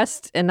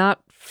rest and not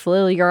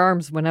flail your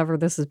arms whenever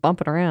this is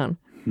bumping around.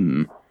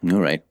 All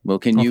right. Well,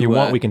 can Well, you? if you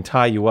want, we can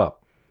tie you up.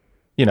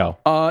 You know,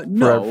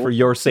 no. for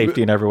your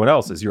safety and everyone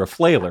else's. You're a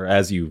flailer,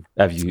 as you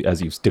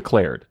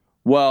declared.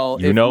 Well,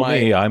 You if know my,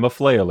 me. I'm a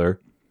flailer.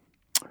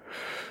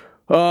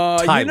 You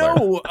Tyler.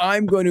 know,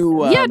 I'm going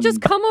to. Yeah,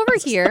 just come over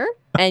here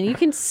and you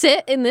can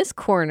sit in this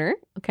corner.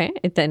 Okay.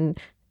 And then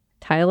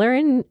Tyler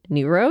and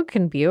New Rogue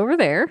can be over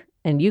there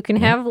and you can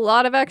have a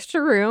lot of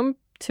extra room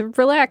to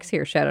relax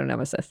here, Shadow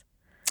Nemesis.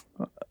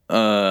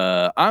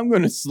 I'm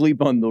going to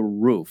sleep on the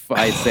roof.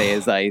 I say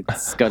as I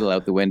scuttle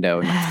out the window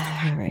and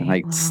All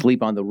right. I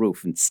sleep on the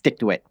roof and stick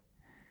to it,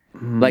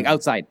 like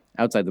outside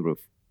the roof.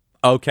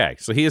 Okay,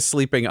 so he is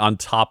sleeping on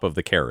top of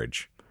the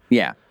carriage.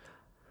 Yeah.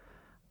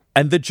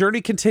 And the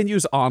journey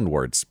continues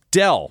onwards.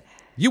 Del,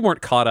 you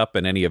weren't caught up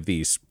in any of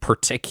these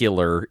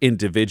particular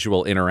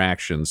individual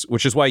interactions,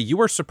 which is why you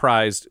were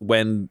surprised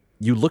when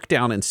you look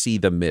down and see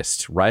the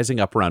mist rising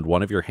up around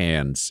one of your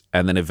hands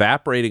and then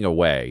evaporating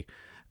away,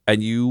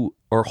 and you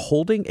are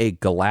holding a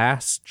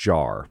glass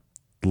jar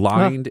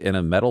lined in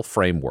a metal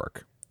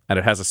framework, and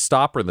it has a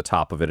stopper in the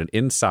top of it, and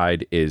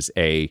inside is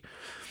a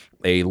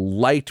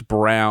light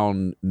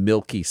brown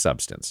milky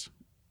substance.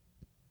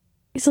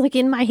 Is it like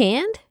in my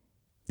hand?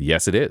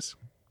 Yes, it is.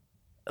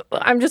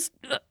 I'm just.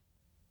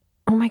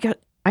 Oh my God.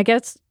 I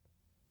guess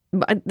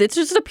it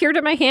just appeared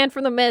in my hand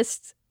from the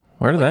mist.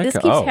 Where did that This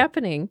go? keeps Oh,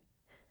 happening.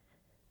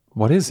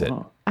 what is it?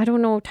 I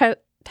don't know. Tyler,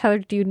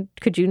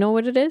 could you know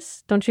what it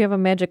is? Don't you have a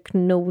magic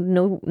know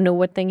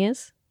what thing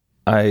is?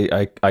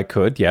 I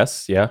could,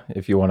 yes, yeah.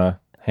 If you want to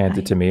hand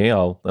it to me.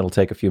 It'll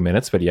take a few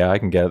minutes, but yeah, I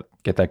can get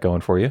that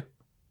going for you.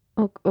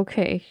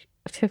 Okay.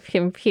 To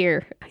him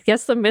here. I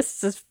guess the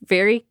mist is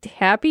very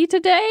happy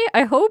today,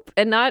 I hope,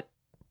 and not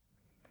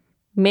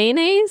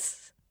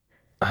mayonnaise.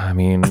 I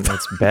mean,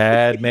 it's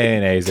bad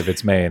mayonnaise if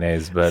it's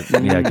mayonnaise, but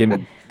yeah, give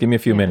me a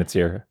few minutes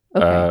here.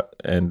 Okay.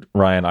 And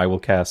Ryan, I will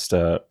cast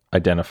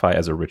Identify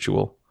as a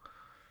ritual.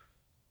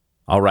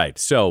 All right.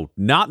 So,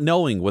 not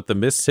knowing what the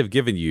mists have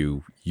given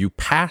you, you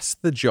pass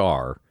the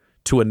jar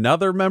to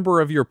another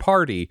member of your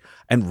party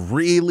and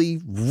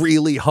really,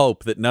 really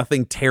hope that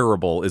nothing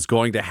terrible is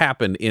going to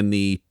happen in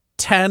the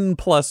 10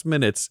 plus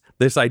minutes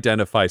this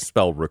Identify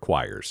spell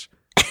requires.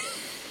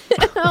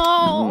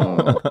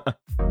 Oh.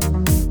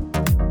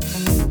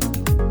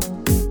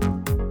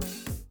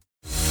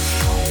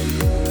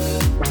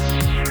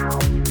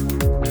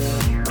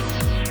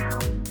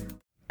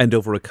 And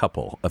over a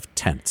couple of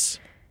tense,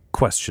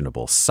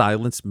 questionable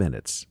silent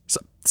minutes,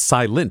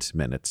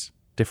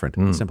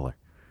 different, simpler.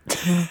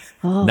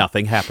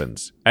 Nothing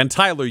happens. And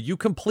Tyler, you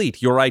complete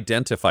your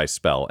Identify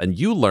spell, and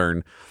you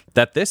learn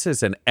that this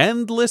is an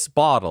endless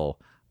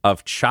bottle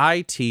of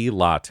chai tea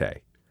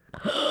latte.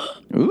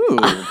 Ooh.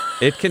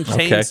 It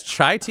contains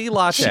chai tea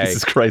latte,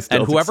 Jesus Christ, and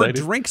Dell's whoever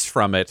excited. drinks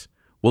from it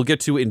will get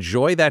to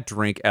enjoy that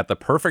drink at the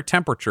perfect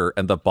temperature,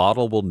 and the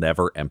bottle will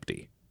never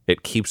empty.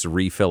 It keeps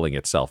refilling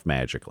itself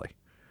magically.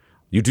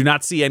 You do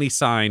not see any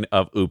sign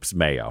of oops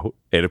mayo.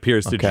 It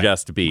appears to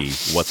just be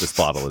what this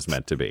bottle is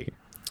meant to be.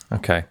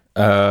 Okay.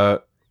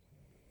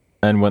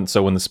 And when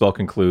the spell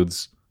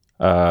concludes,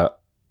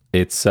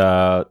 it's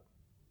a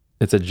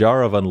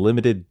jar of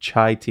unlimited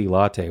chai tea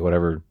latte,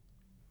 whatever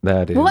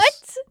that is.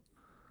 What?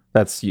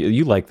 That's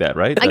you like that,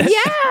 right? Yeah.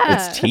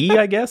 It's tea,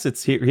 I guess.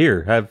 It's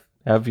here.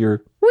 Have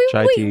your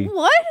chai tea.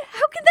 What?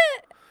 How could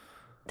that?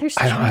 There's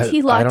chai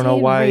tea latte I don't know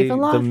in why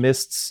Ravenloft. the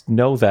mists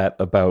know that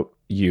about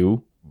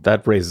you.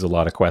 That raises a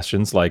lot of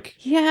questions. Like,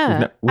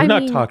 Yeah. we've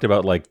not talked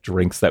about like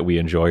drinks that we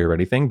enjoy or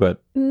anything,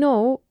 but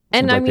No.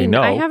 And Seems I like they mean,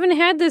 know. I haven't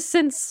had this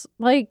since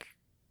like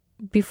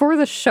before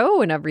the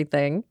show and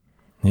everything.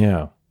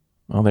 yeah.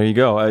 Well, there you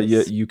go.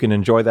 You can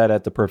enjoy that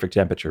at the perfect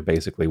temperature.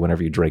 Basically,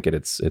 whenever you drink it,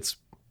 it's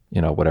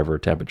whatever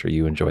temperature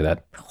you enjoy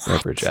that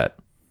beverage at.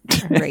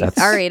 All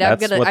right.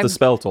 That's what the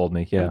spell told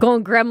me. Yeah.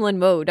 Going gremlin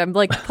mode. I'm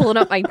like pulling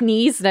up my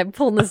knees and I'm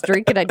pulling this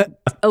drink and I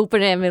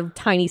open it and I'm a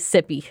tiny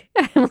sippy.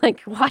 I'm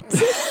like, what?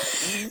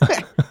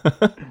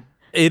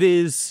 It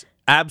is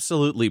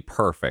absolutely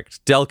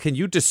perfect. Del, can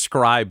you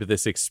describe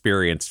this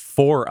experience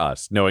for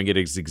us, knowing it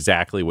is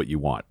exactly what you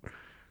want?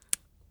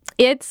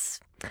 I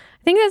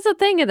think that's the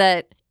thing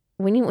that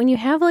when you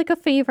have like a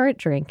favorite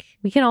drink,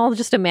 we can all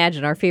just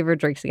imagine our favorite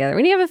drinks together.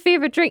 When you have a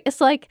favorite drink,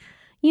 it's like,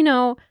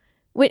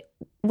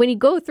 when you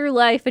go through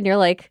life and you're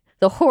like,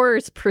 the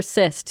horrors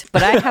persist,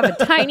 but I have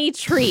a tiny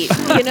treat,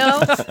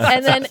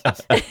 and then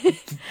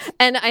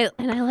and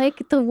I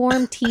like the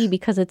warm tea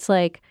because it's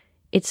like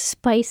it's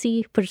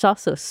spicy, but it's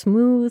also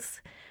smooth,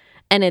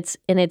 and it's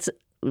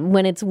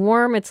when it's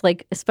warm, it's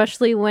like,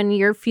 especially when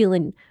you're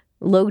feeling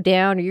low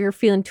down or you're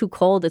feeling too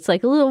cold, it's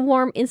like a little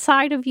warm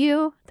inside of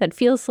you that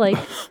feels like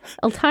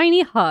a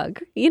tiny hug,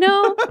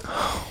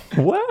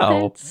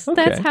 Wow.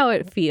 That's how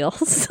it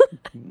feels.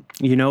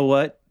 You know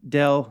what,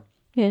 Del?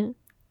 Yeah.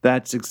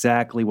 That's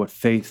exactly what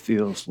faith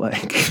feels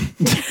like.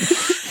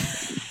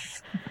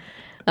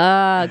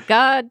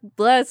 God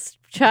bless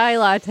chai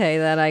latte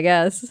then, I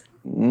guess.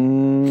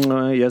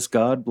 Yes,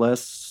 God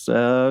bless.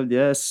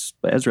 Yes,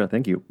 Ezra,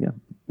 thank you. Yeah.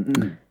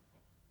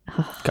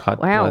 God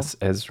Wow. bless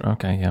Ezra.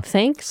 Okay, yeah.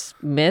 Thanks,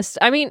 Mist.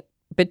 I mean,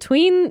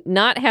 between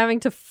not having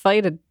to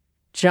fight a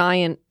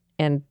giant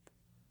and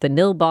the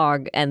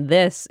Nilbog and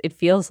this, it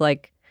feels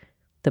like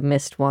the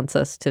Mist wants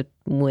us to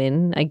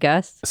win, I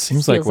guess.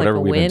 Seems like Feels whatever a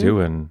we've been win.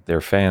 doing,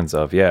 they're fans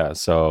of. Yeah.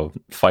 So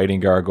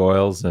fighting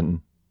gargoyles and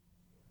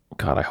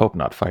God, I hope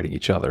not fighting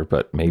each other,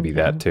 but maybe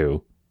that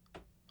too.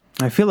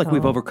 I feel like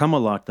we've overcome a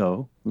lot,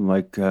 though.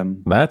 Like,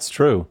 That's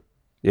true.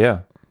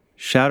 Yeah.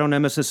 Shadow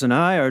Nemesis and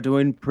I are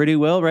doing pretty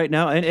well right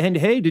now. And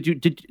hey,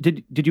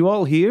 did you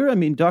all hear? I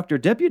mean, Dr.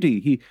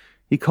 Deputy,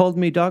 he called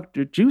me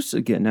Dr. Juice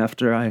again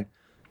after I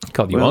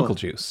Called you Well, Uncle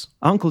Juice.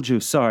 Uncle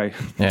Juice. Sorry.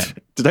 Yeah.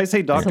 Did I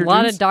say There's Dr. a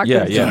lot Juice? of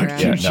doctors Yeah.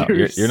 around.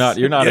 No,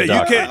 you're not a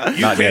doctor.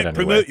 Not yet, anyway.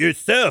 promote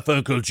yourself,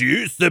 Uncle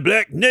Juice. The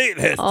Black Knight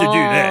has to do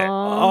that.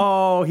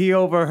 Oh, he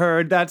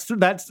overheard. That's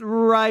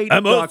right.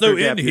 I'm also Dr.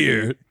 in Deputy.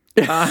 here.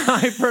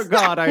 I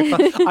forgot.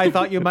 I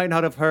thought you might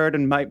not have heard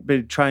and might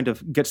be trying to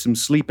get some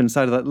sleep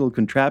inside of that little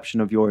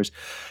contraption of yours.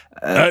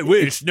 I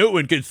wish no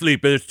one can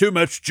sleep. There's too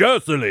much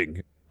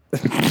jostling.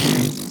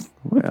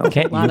 Well,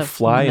 Can't lot you of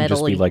fly and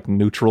just be metally- like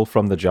neutral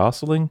from the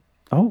jostling?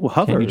 oh,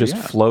 hover. Can't you just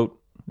yeah. float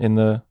in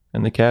the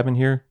cabin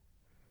here?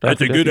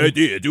 That's a Dr. good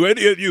Deputy? idea. Do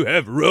any of you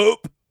have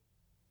rope?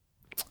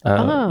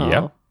 Oh.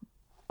 Yeah,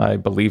 I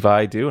believe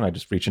I do, and I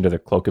just reach into the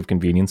cloak of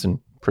convenience and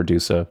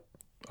produce a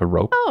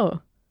rope. Oh.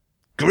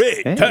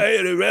 Great. Hey. Tie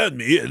it around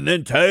me and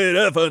then tie it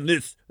up on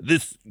this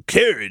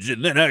carriage,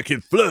 and then I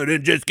can float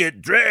and just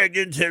get dragged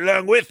into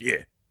along with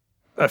you.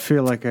 I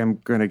feel like I'm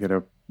going to get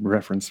a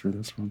reference for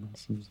this one.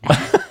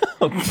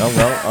 Oh,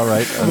 well, all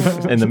right.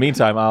 In the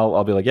meantime,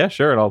 I'll be like, yeah,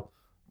 sure, and I'll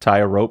tie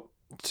a rope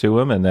to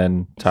him, and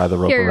then tie the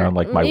rope Here, around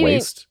like my maybe-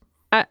 waist.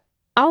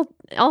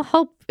 I'll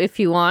help if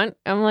you want.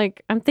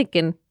 I'm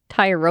thinking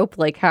tie a rope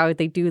like how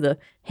they do the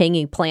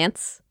hanging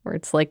plants, where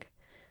it's like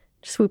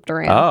swooped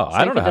around. Oh, So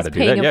I don't know could how just to do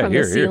hang that. him Yeah, from the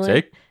here,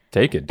 ceiling.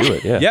 take it, do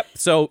it. Yeah. Yep.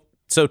 So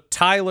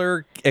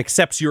Tyler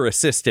accepts your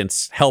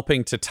assistance,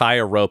 helping to tie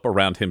a rope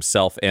around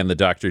himself and the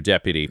doctor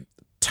deputy.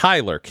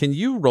 Tyler, can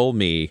you roll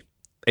me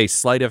a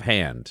sleight of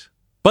hand?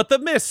 But the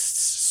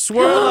mists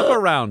swirl up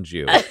around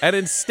you, and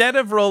instead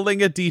of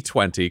rolling a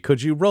d20,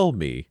 could you roll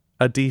me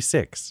a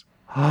d6?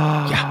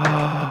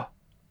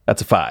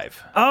 That's a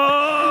 5.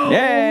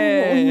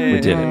 Yay! We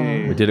did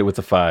it. We did it with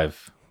the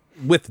 5.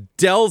 With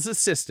Dell's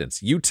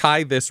assistance, you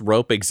tie this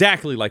rope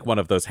exactly like one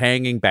of those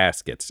hanging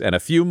baskets, and a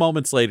few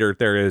moments later,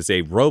 there is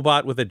a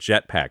robot with a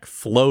jetpack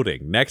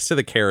floating next to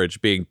the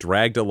carriage being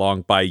dragged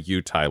along by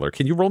you, Tyler.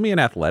 Can you roll me an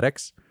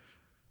athletics?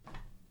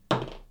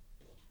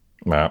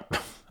 Well,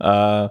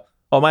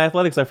 my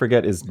athletics, I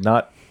forget, is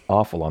not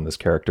awful on this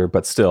character,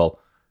 but still,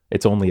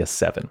 it's only a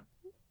 7.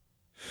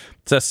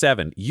 It's a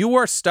 7. You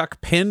are stuck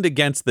pinned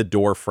against the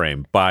door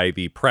frame by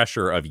the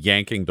pressure of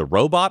yanking the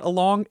robot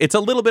along. It's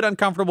a little bit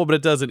uncomfortable, but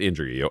it doesn't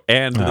injure you.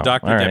 And the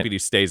doctor all right. deputy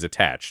stays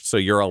attached. So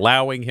you're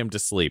allowing him to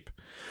sleep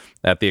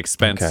at the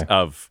expense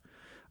of,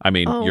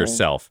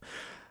 yourself.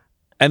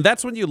 And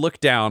that's when you look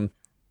down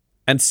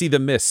and see the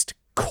mist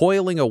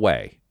coiling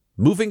away,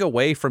 moving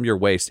away from your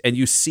waist, and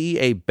you see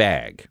a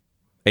bag,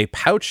 a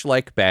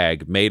pouch-like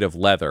bag made of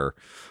leather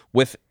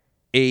with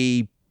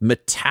a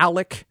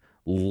metallic,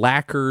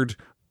 lacquered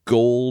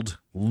gold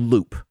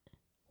loop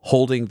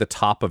holding the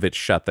top of it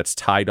shut that's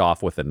tied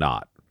off with a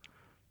knot.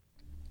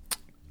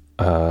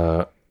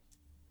 I'll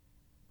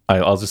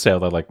just say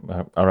like,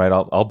 all right,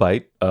 I'll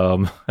bite,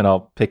 and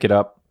I'll pick it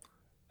up,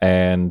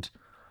 and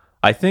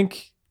I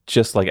think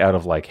just like out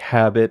of like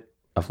habit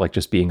of like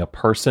just being a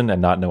person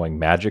and not knowing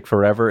magic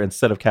forever,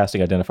 instead of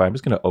casting Identify, I'm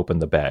just going to open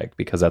the bag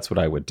because that's what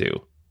I would do.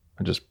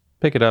 I just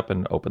pick it up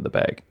and open the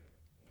bag.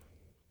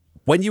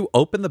 When you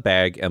open the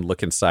bag and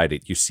look inside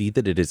it, you see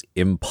that it is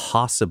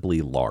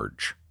impossibly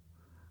large.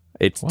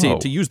 It's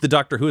to use the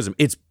Doctor Whoism,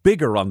 it's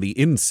bigger on the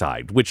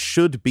inside, which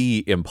should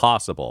be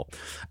impossible.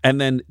 And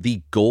then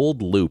the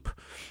gold loop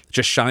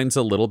just shines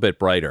a little bit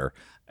brighter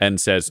and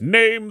says,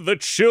 "Name the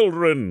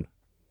children."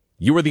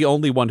 You are the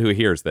only one who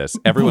hears this.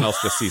 Everyone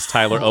else just sees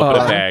Tyler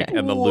open a bag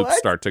and the loops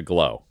start to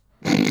glow.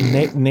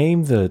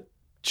 Name the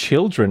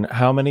children.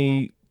 How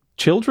many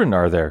children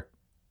are there?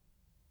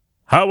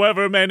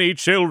 However many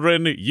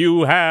children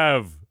you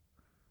have.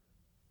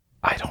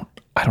 I don't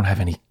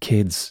have any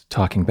kids,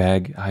 talking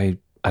bag. I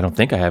don't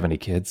think I have any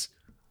kids.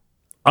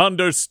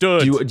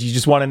 Understood. Do you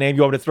just want a name?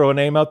 You want me to throw a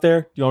name out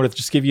there? You want me to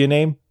just give you a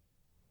name?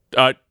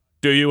 Can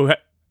you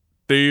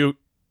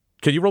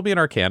roll me an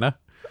Arcana?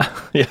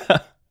 Yeah.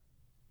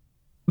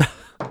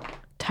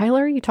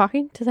 Tyler, are you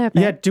talking to that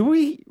bag? Yeah, do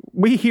we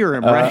hear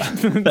him, right?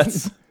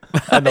 That's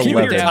an You hear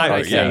 11. Tyler,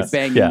 Okay. yes.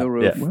 Banging Yeah, the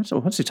roof. yeah.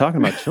 What's he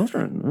talking about?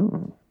 Children?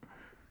 Oh.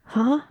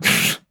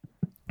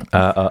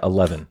 Huh?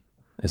 11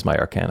 is my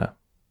Arcana.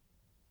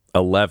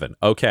 11.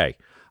 Okay.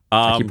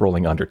 I keep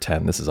rolling under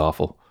 10. This is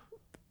awful.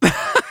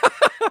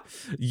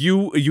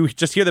 You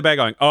just hear the bag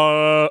going,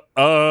 I'm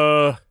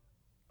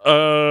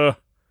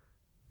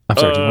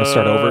sorry, do you want to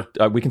start over?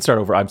 We can start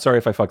over. I'm sorry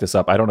if I fucked this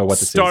up. I don't know what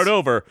this Start is.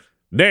 over.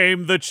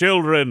 Name the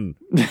children.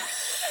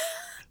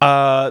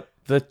 The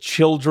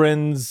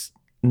children's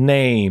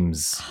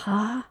names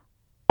Huh?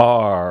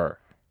 are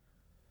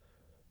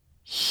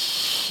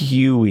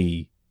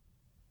Huey,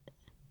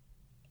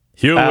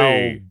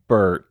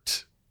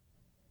 Albert,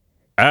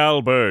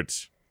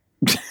 Albert.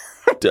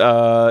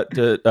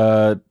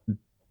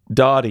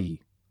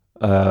 Dottie,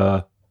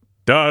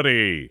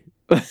 Dottie.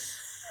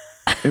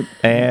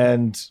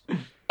 and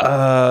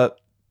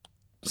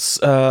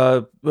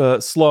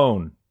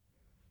Sloan.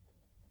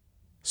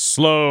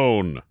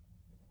 Sloan.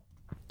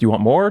 Do you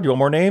want more? Do you want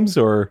more names,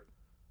 or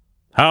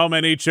How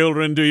many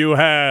children do you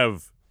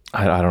have?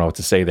 I don't know what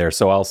to say there.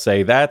 So I'll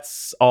say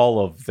that's all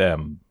of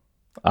them.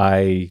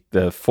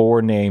 The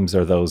 4 names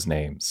are those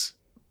names.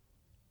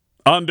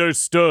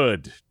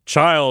 Understood.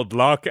 Child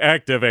lock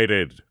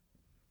activated.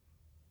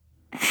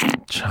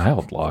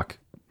 Child lock.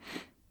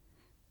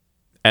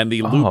 And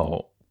the loop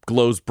Oh,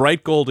 glows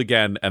bright gold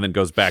again and then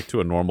goes back to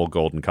a normal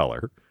golden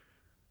color.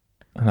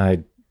 and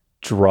I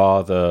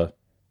draw the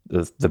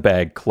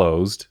bag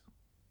closed.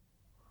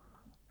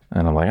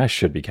 And I'm like, I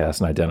should be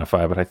casting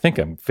Identify, but I think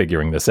I'm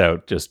figuring this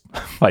out just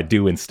by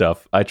doing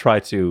stuff. I try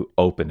to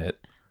open it.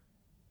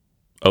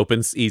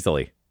 Opens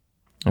easily.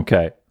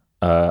 Okay.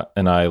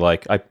 And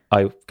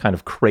I kind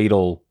of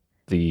cradle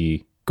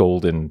the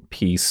golden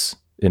piece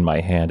in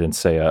my hand and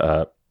say,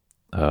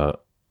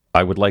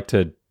 I would like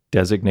to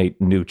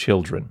designate new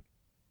children.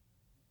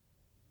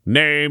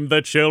 Name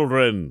the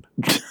children.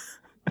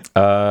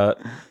 Dell.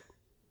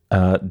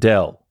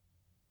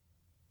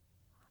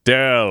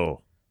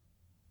 Dell.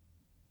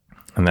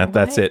 And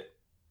that's it.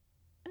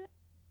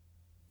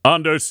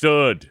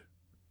 Understood.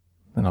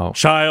 And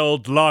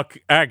Child lock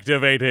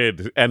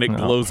activated, and it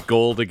glows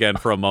gold again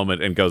for a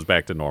moment and goes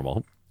back to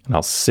normal. And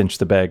I'll cinch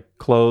the bag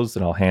closed,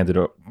 and I'll hand it.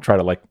 Try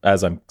to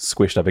as I'm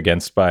squished up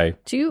against by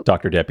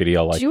Dr. Deputy,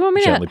 I'll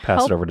gently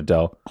pass it over to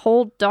Del.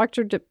 Hold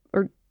Dr.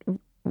 or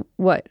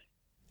what?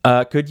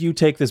 Could you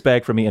take this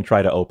bag from me and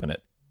try to open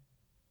it?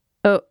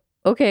 Oh,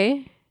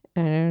 okay.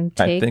 And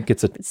I think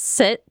it's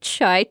set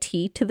chai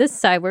tea to the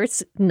side where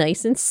it's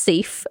nice and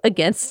safe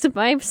against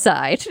my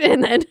side,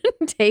 and then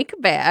take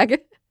bag.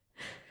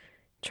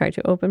 Try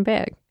to open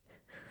bag.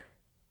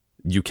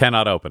 You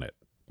cannot open it.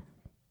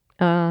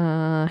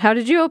 How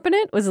did you open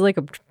it? Was it like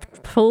a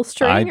pull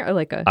string or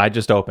like a? I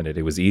just opened it.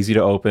 It was easy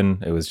to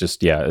open. It was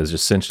just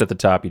cinched at the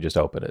top. You just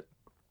open it.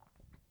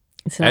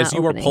 As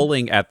you are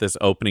pulling at this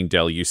opening,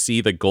 Del, you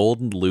see the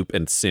golden loop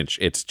and cinch.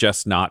 It's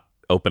just not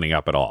opening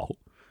up at all.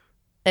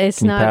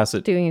 It's not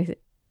doing anything.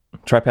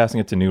 Try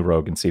passing it to New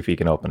Rogue and see if he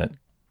can open it.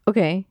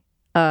 Okay.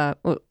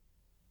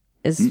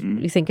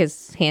 You think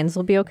his hands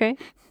will be okay?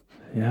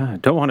 Yeah,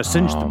 don't want to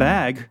cinch the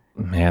bag.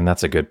 Man,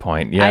 that's a good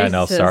point. Yeah,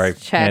 no, sorry.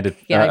 Check.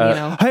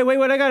 Hey, wait,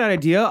 I got an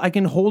idea. I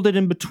can hold it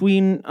in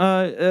between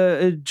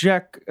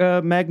Jack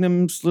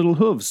Magnum's little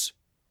hooves.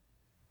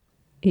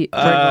 You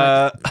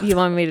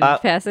want me to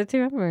pass it to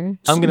him? Or?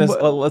 I'm gonna.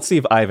 Let's see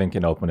if Ivan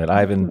can open it.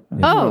 Ivan,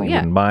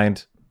 wouldn't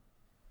mind.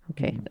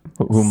 Okay.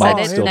 Who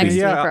might still be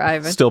for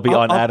Ivan. Still be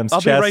on Adam's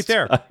chest. I'll be right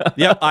there.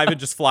 Yep. Ivan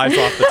just flies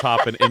off the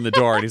top and in the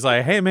door, and he's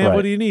like, "Hey, man,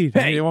 what do you need?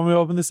 Hey, you want me to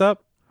open this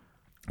up?"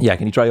 Yeah.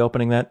 Can you try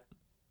opening that?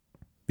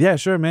 Yeah,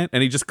 sure, man.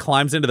 And he just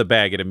climbs into the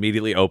bag. It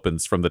immediately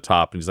opens from the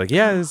top, and he's like,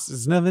 "Yeah,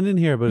 there's nothing in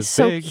here, but it's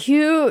so big."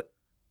 Cute.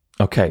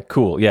 Okay,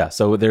 cool. Yeah,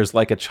 so there's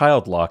like a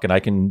child lock, and I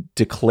can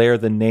declare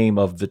the name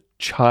of the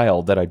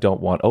child that I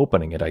don't want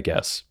opening it, I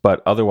guess.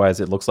 But otherwise,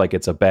 it looks like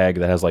it's a bag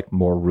that has like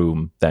more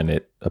room than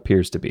it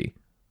appears to be.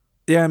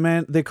 Yeah,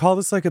 man. They call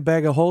this like a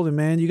bag of holding,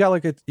 man. You got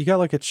like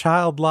a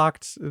child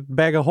locked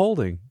bag of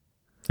holding.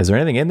 Is there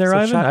anything in there,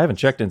 Ivan? I haven't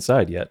checked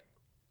inside yet.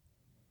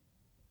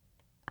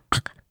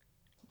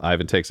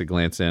 Ivan takes a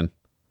glance in.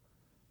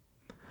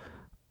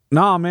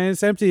 Nah, man,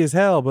 it's empty as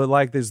hell, but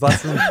like there's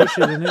lots of room to push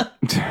it in it.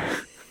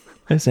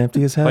 It's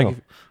empty as hell.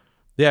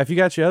 If you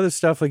got your other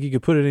stuff, like you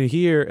could put it in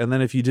here, and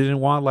then if you didn't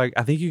want, like,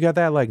 I think you got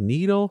that like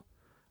needle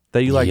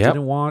that you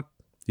didn't want.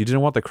 You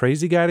didn't want the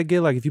crazy guy to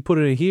get. Like if you put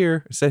it in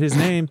here, said his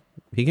name,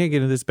 he can't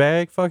get in this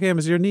bag. Fuck him.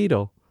 It's your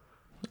needle.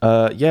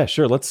 Yeah,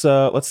 sure. Let's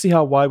see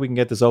how wide we can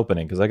get this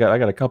opening, because I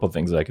got a couple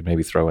things that I could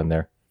maybe throw in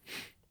there.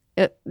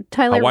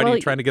 Tyler, how wide are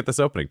you trying to get this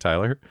opening,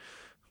 Tyler?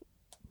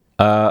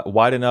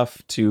 Wide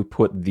enough to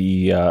put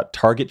the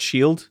target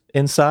shield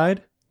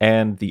inside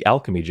and the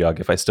alchemy jug,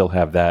 if I still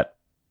have that.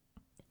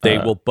 They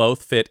will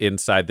both fit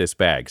inside this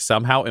bag.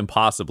 Somehow,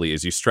 impossibly,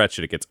 as you stretch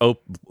it, it gets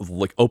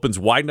opens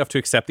wide enough to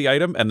accept the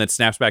item, and then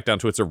snaps back down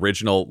to its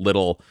original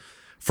little,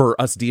 for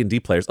us D&D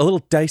players, a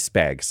little dice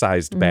bag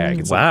sized bag.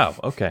 It's wow.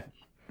 Okay.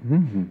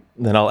 Mm-hmm.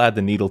 Then I'll add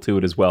the needle to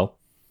it as well,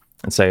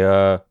 and say,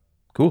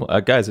 "Cool,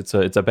 guys, it's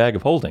a bag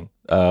of holding."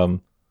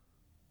 And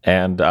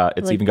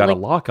it's even got a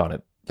lock on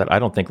it that I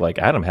don't think like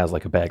Adam has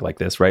like a bag like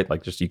this, right?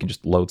 Like you can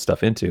just load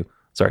stuff into.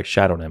 Sorry,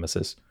 Shadow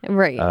Nemesis.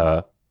 Right.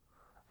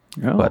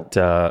 But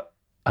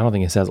I don't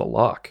think it has a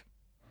lock.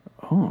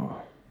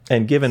 Oh.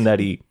 And given that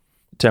he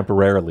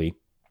temporarily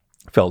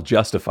felt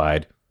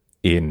justified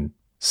in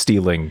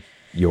stealing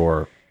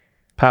your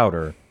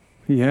powder,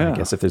 I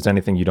guess if there's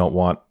anything you don't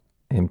want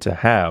him to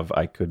have,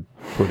 I could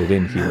put it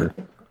in here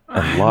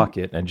and lock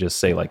it and just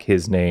say like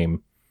his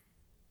name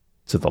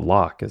to the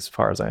lock, as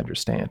far as I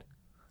understand.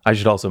 I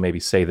should also maybe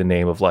say the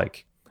name of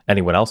like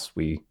anyone else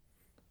we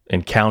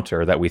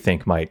encounter that we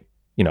think might,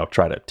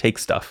 try to take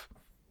stuff.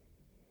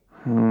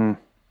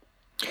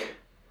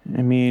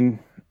 I mean,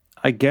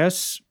 I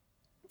guess,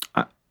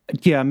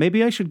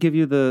 maybe I should give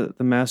you the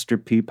Master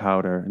P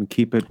powder and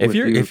keep it.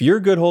 If you're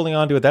good holding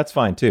on to it, that's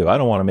fine too. I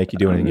don't want to make you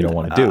do anything you don't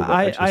want to do.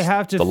 I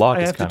have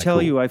to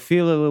tell you, I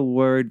feel a little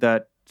worried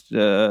that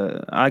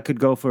I could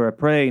go for a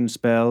praying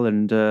spell,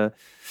 and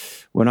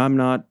when I'm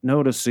not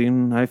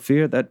noticing, I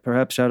fear that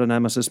perhaps Shadow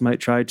Nemesis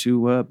might try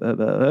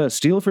to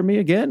steal from me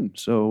again.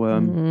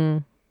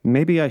 So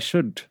maybe I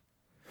should.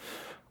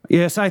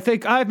 Yes, I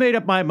think I've made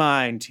up my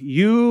mind.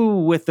 You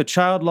with the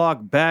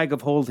childlock bag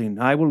of holding,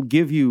 I will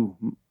give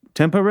you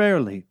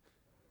temporarily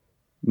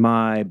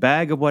my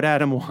bag of what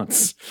Adam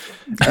wants,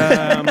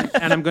 and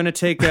I'm going to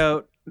take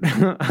out.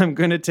 I'm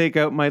going to take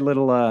out my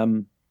little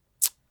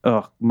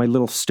my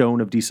little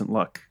stone of decent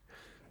luck,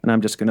 and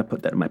I'm just going to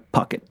put that in my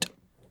pocket.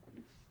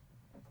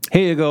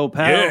 Here you go,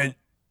 pal. Yeah,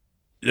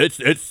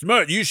 that's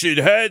smart. You should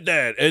hide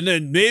that, and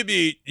then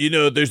maybe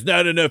there's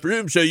not enough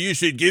room, so you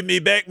should give me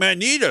back my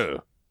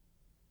needle.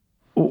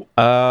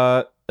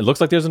 It looks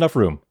like there's enough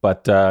room,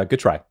 but good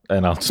try.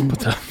 And I'll just put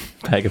the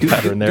bag of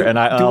powder in there. And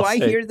I'll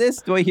hear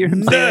this? Do I hear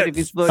him say that if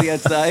he's floating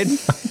outside?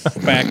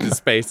 Back to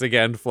space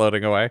again,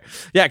 floating away.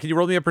 Yeah, can you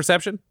roll me a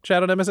perception,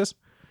 Shadow Nemesis?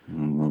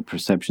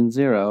 Perception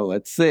 0.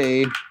 Let's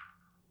see.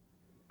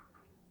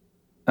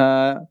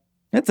 That's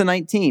a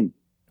 19.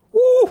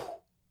 Woo!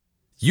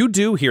 You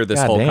do hear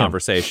this whole Goddamn.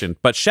 conversation,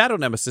 but Shadow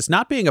Nemesis,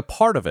 not being a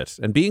part of it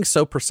and being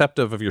so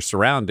perceptive of your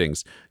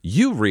surroundings,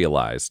 you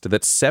realized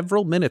that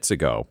several minutes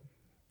ago,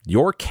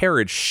 your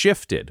carriage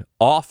shifted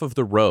off of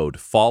the road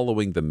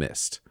following the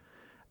mist,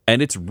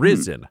 and it's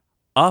risen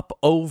up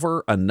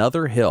over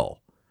another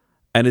hill.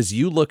 And as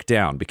you look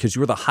down, because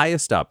you are the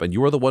highest up and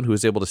you are the one who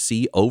is able to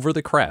see over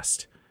the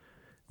crest,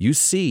 you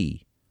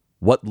see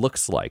what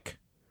looks like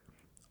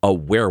a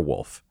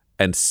werewolf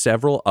and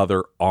several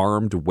other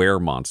armed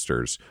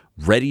were-monsters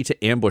ready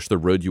to ambush the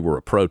road you were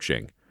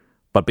approaching.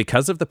 But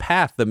because of the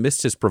path the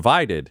mist has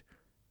provided,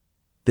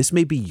 this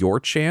may be your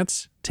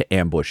chance to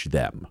ambush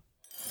them.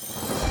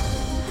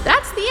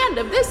 That's the end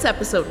of this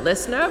episode,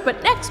 listener,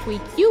 but next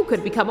week you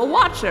could become a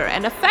watcher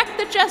and affect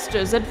the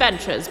Jester's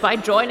adventures by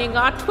joining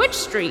our Twitch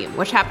stream,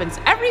 which happens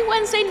every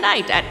Wednesday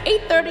night at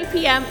 8:30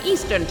 p.m.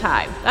 Eastern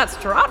Time. That's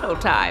Toronto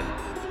time.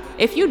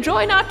 If you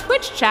join our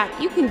Twitch chat,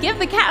 you can give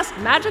the cast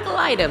magical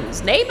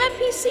items, name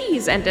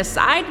NPCs, and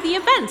decide the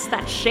events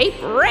that shape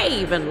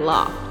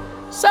Ravenloft.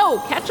 So,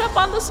 catch up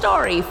on the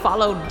story,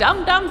 follow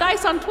Dum Dum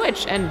Dice on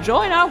Twitch, and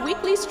join our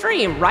weekly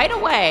stream right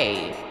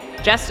away.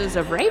 Jesters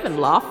of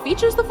Ravenloft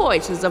features the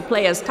voices of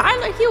players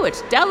Tyler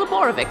Hewitt, Del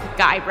Borovic,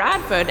 Guy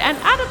Bradford, and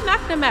Adam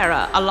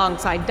McNamara,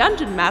 alongside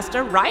Dungeon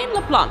Master Ryan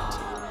LaPlante.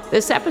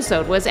 This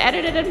episode was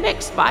edited and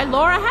mixed by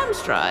Laura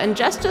Hamstra, and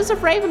Jesters of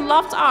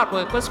Ravenloft's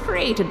artwork was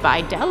created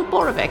by Del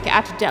Borovic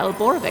at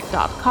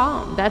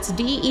delborovic.com. That's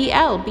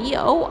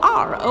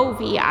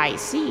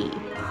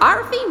DELBOROVIC.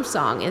 Our theme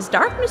song is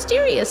Dark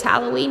Mysterious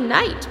Halloween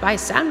Night by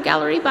Sound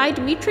Gallery by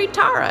Dimitri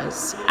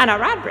Taras, and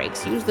our ad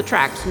breaks use the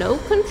tracks No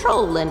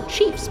Control and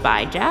Chiefs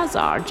by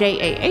Jazzar,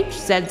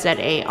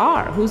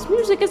 JAHZZAR, whose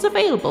music is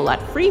available at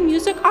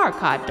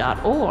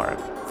freemusicarchive.org.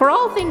 For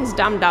all things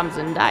Dum-Dums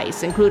and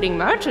Dice, including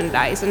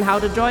merchandise and how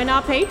to join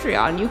our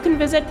Patreon, you can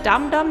visit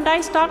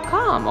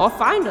dumdumdice.com or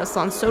find us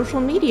on social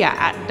media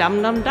at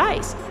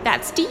dumdumdice.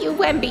 That's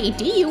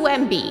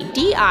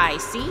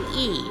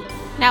DUMBDUMBDICE.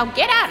 Now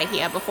get out of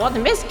here before the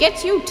mist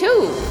gets you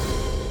too.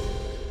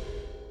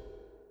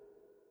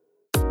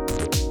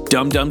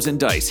 Dum-Dums and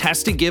Dice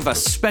has to give a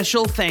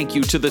special thank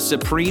you to the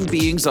supreme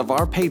beings of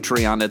our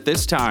Patreon at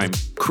this time: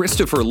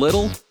 Christopher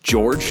Little,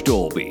 George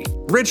Dolby,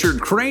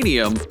 Richard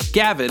Cranium,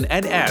 Gavin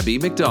and Abby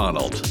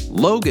McDonald,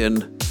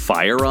 Logan,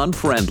 Fire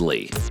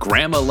Unfriendly,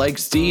 Grandma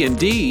Likes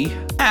D&D,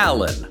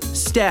 Alan,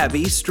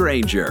 Stabby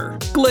Stranger,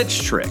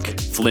 Glitch Trick,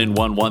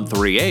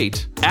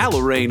 Flynn1138,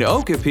 Alarain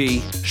Okapi,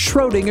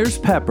 Schrodinger's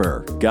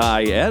Pepper,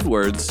 Guy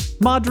Edwards,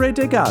 Madre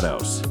de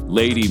Gatos,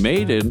 Lady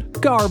Maiden,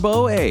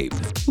 Garbo Ape,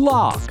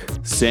 Locke,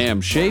 Sam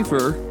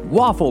Schaefer,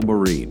 Waffle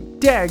Marine,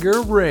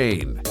 Dagger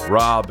Rain,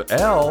 Rob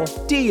L,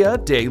 Dia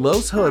De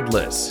Los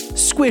Hoodless,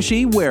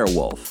 Squishy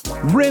Werewolf,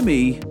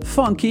 Remy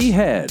Funky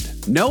Head,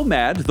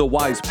 Nomad, the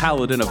Wise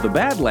Paladin of the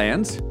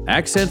Badlands,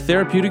 Accent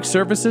Therapeutic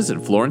Services in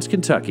Florence,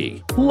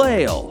 Kentucky,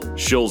 Lael,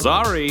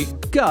 Shulzari,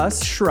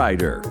 Gus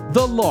Schreider,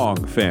 The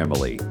Long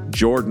Family,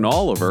 Jordan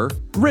Oliver,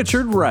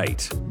 Richard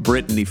Wright,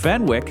 Brittany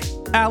Fenwick,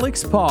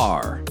 Alex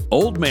Parr,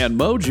 Old Man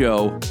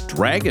Mojo,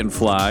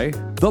 Dragonfly,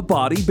 The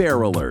Body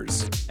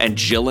Barrelers, and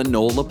Jill and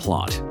Noel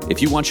LaPlante.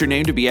 If you want your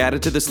name to be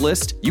added to this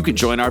list, you can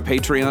join our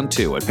Patreon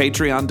too at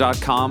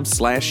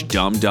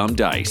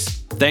patreon.com/dumdumdice.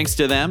 Thanks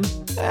to them,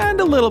 and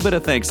a little bit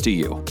of thanks to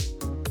you.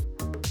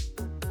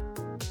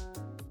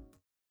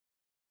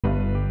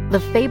 The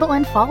Fable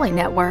and Folly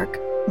Network,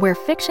 where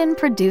fiction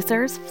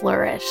producers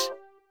flourish.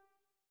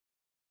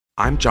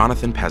 I'm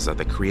Jonathan Pezza,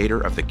 the creator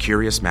of the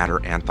Curious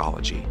Matter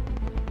anthology,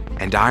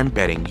 and I'm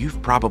betting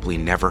you've probably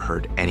never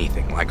heard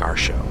anything like our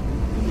show.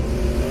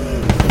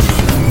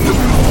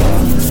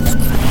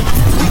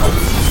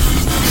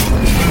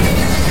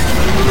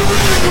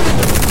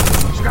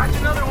 Scratch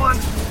another one.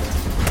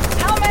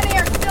 How many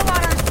are still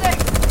on our six?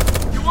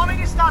 You want me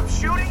to stop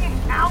shooting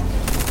and count?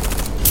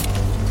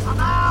 I'm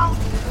out.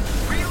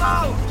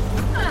 Reload.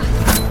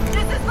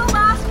 This is the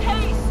last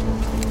case.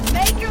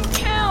 Make them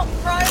count,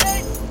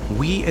 Friday.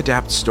 We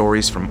adapt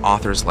stories from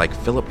authors like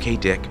Philip K.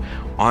 Dick,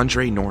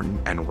 Andre Norton,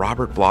 and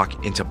Robert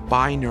Bloch into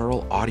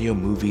binaural audio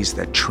movies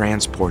that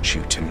transport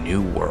you to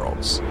new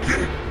worlds.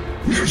 Hey,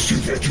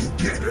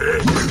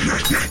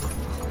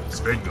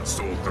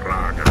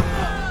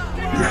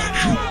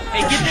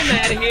 get them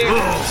out of here.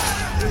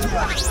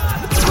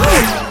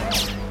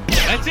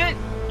 That's it.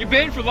 You're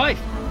banned for life.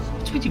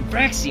 Between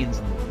Braxians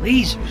and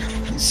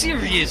lasers.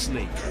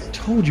 Seriously.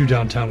 Told you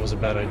downtown was a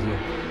bad idea.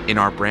 In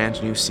our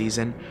brand new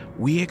season,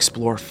 we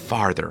explore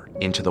farther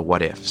into the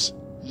what-ifs.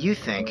 You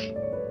think,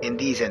 in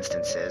these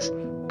instances,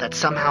 that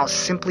somehow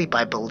simply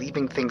by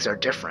believing things are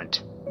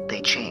different, they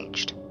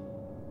changed.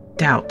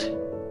 Doubt.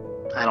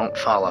 I don't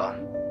follow.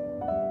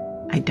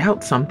 I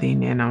doubt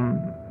something and,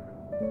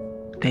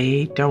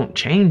 they don't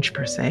change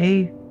per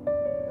se.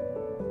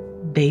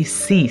 They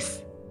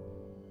cease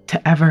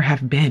to ever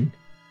have been.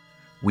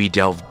 We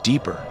delve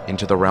deeper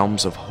into the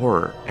realms of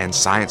horror and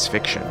science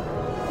fiction.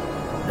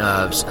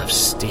 Nerves of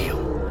steel,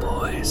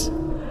 boys.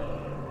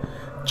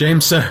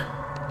 James, sir.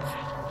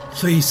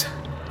 Please.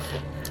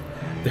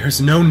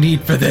 There's no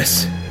need for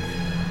this.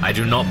 I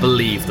do not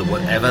believe that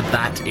whatever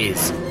that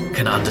is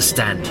can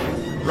understand you.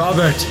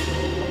 Robert,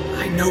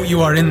 I know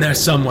you are in there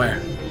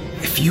somewhere.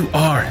 If you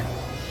are,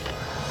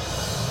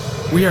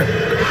 we are...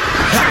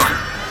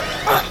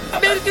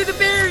 Made it through the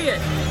barrier!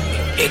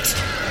 It's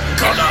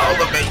got a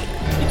hold of me.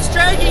 It's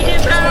dragging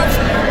him out!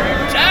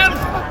 Damn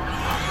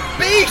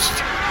beast!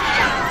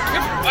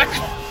 If I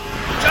could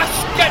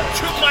just get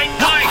to my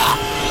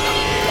knife!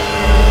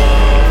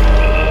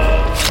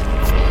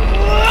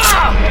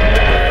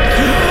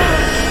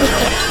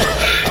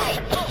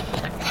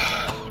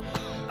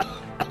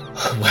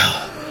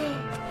 Well,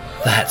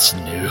 that's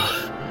new.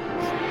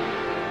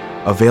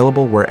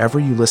 Available wherever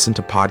you listen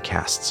to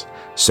podcasts.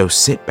 So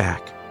sit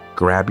back,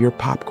 grab your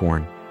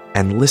popcorn,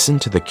 and listen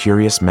to the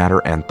Curious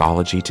Matter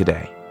anthology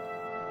today.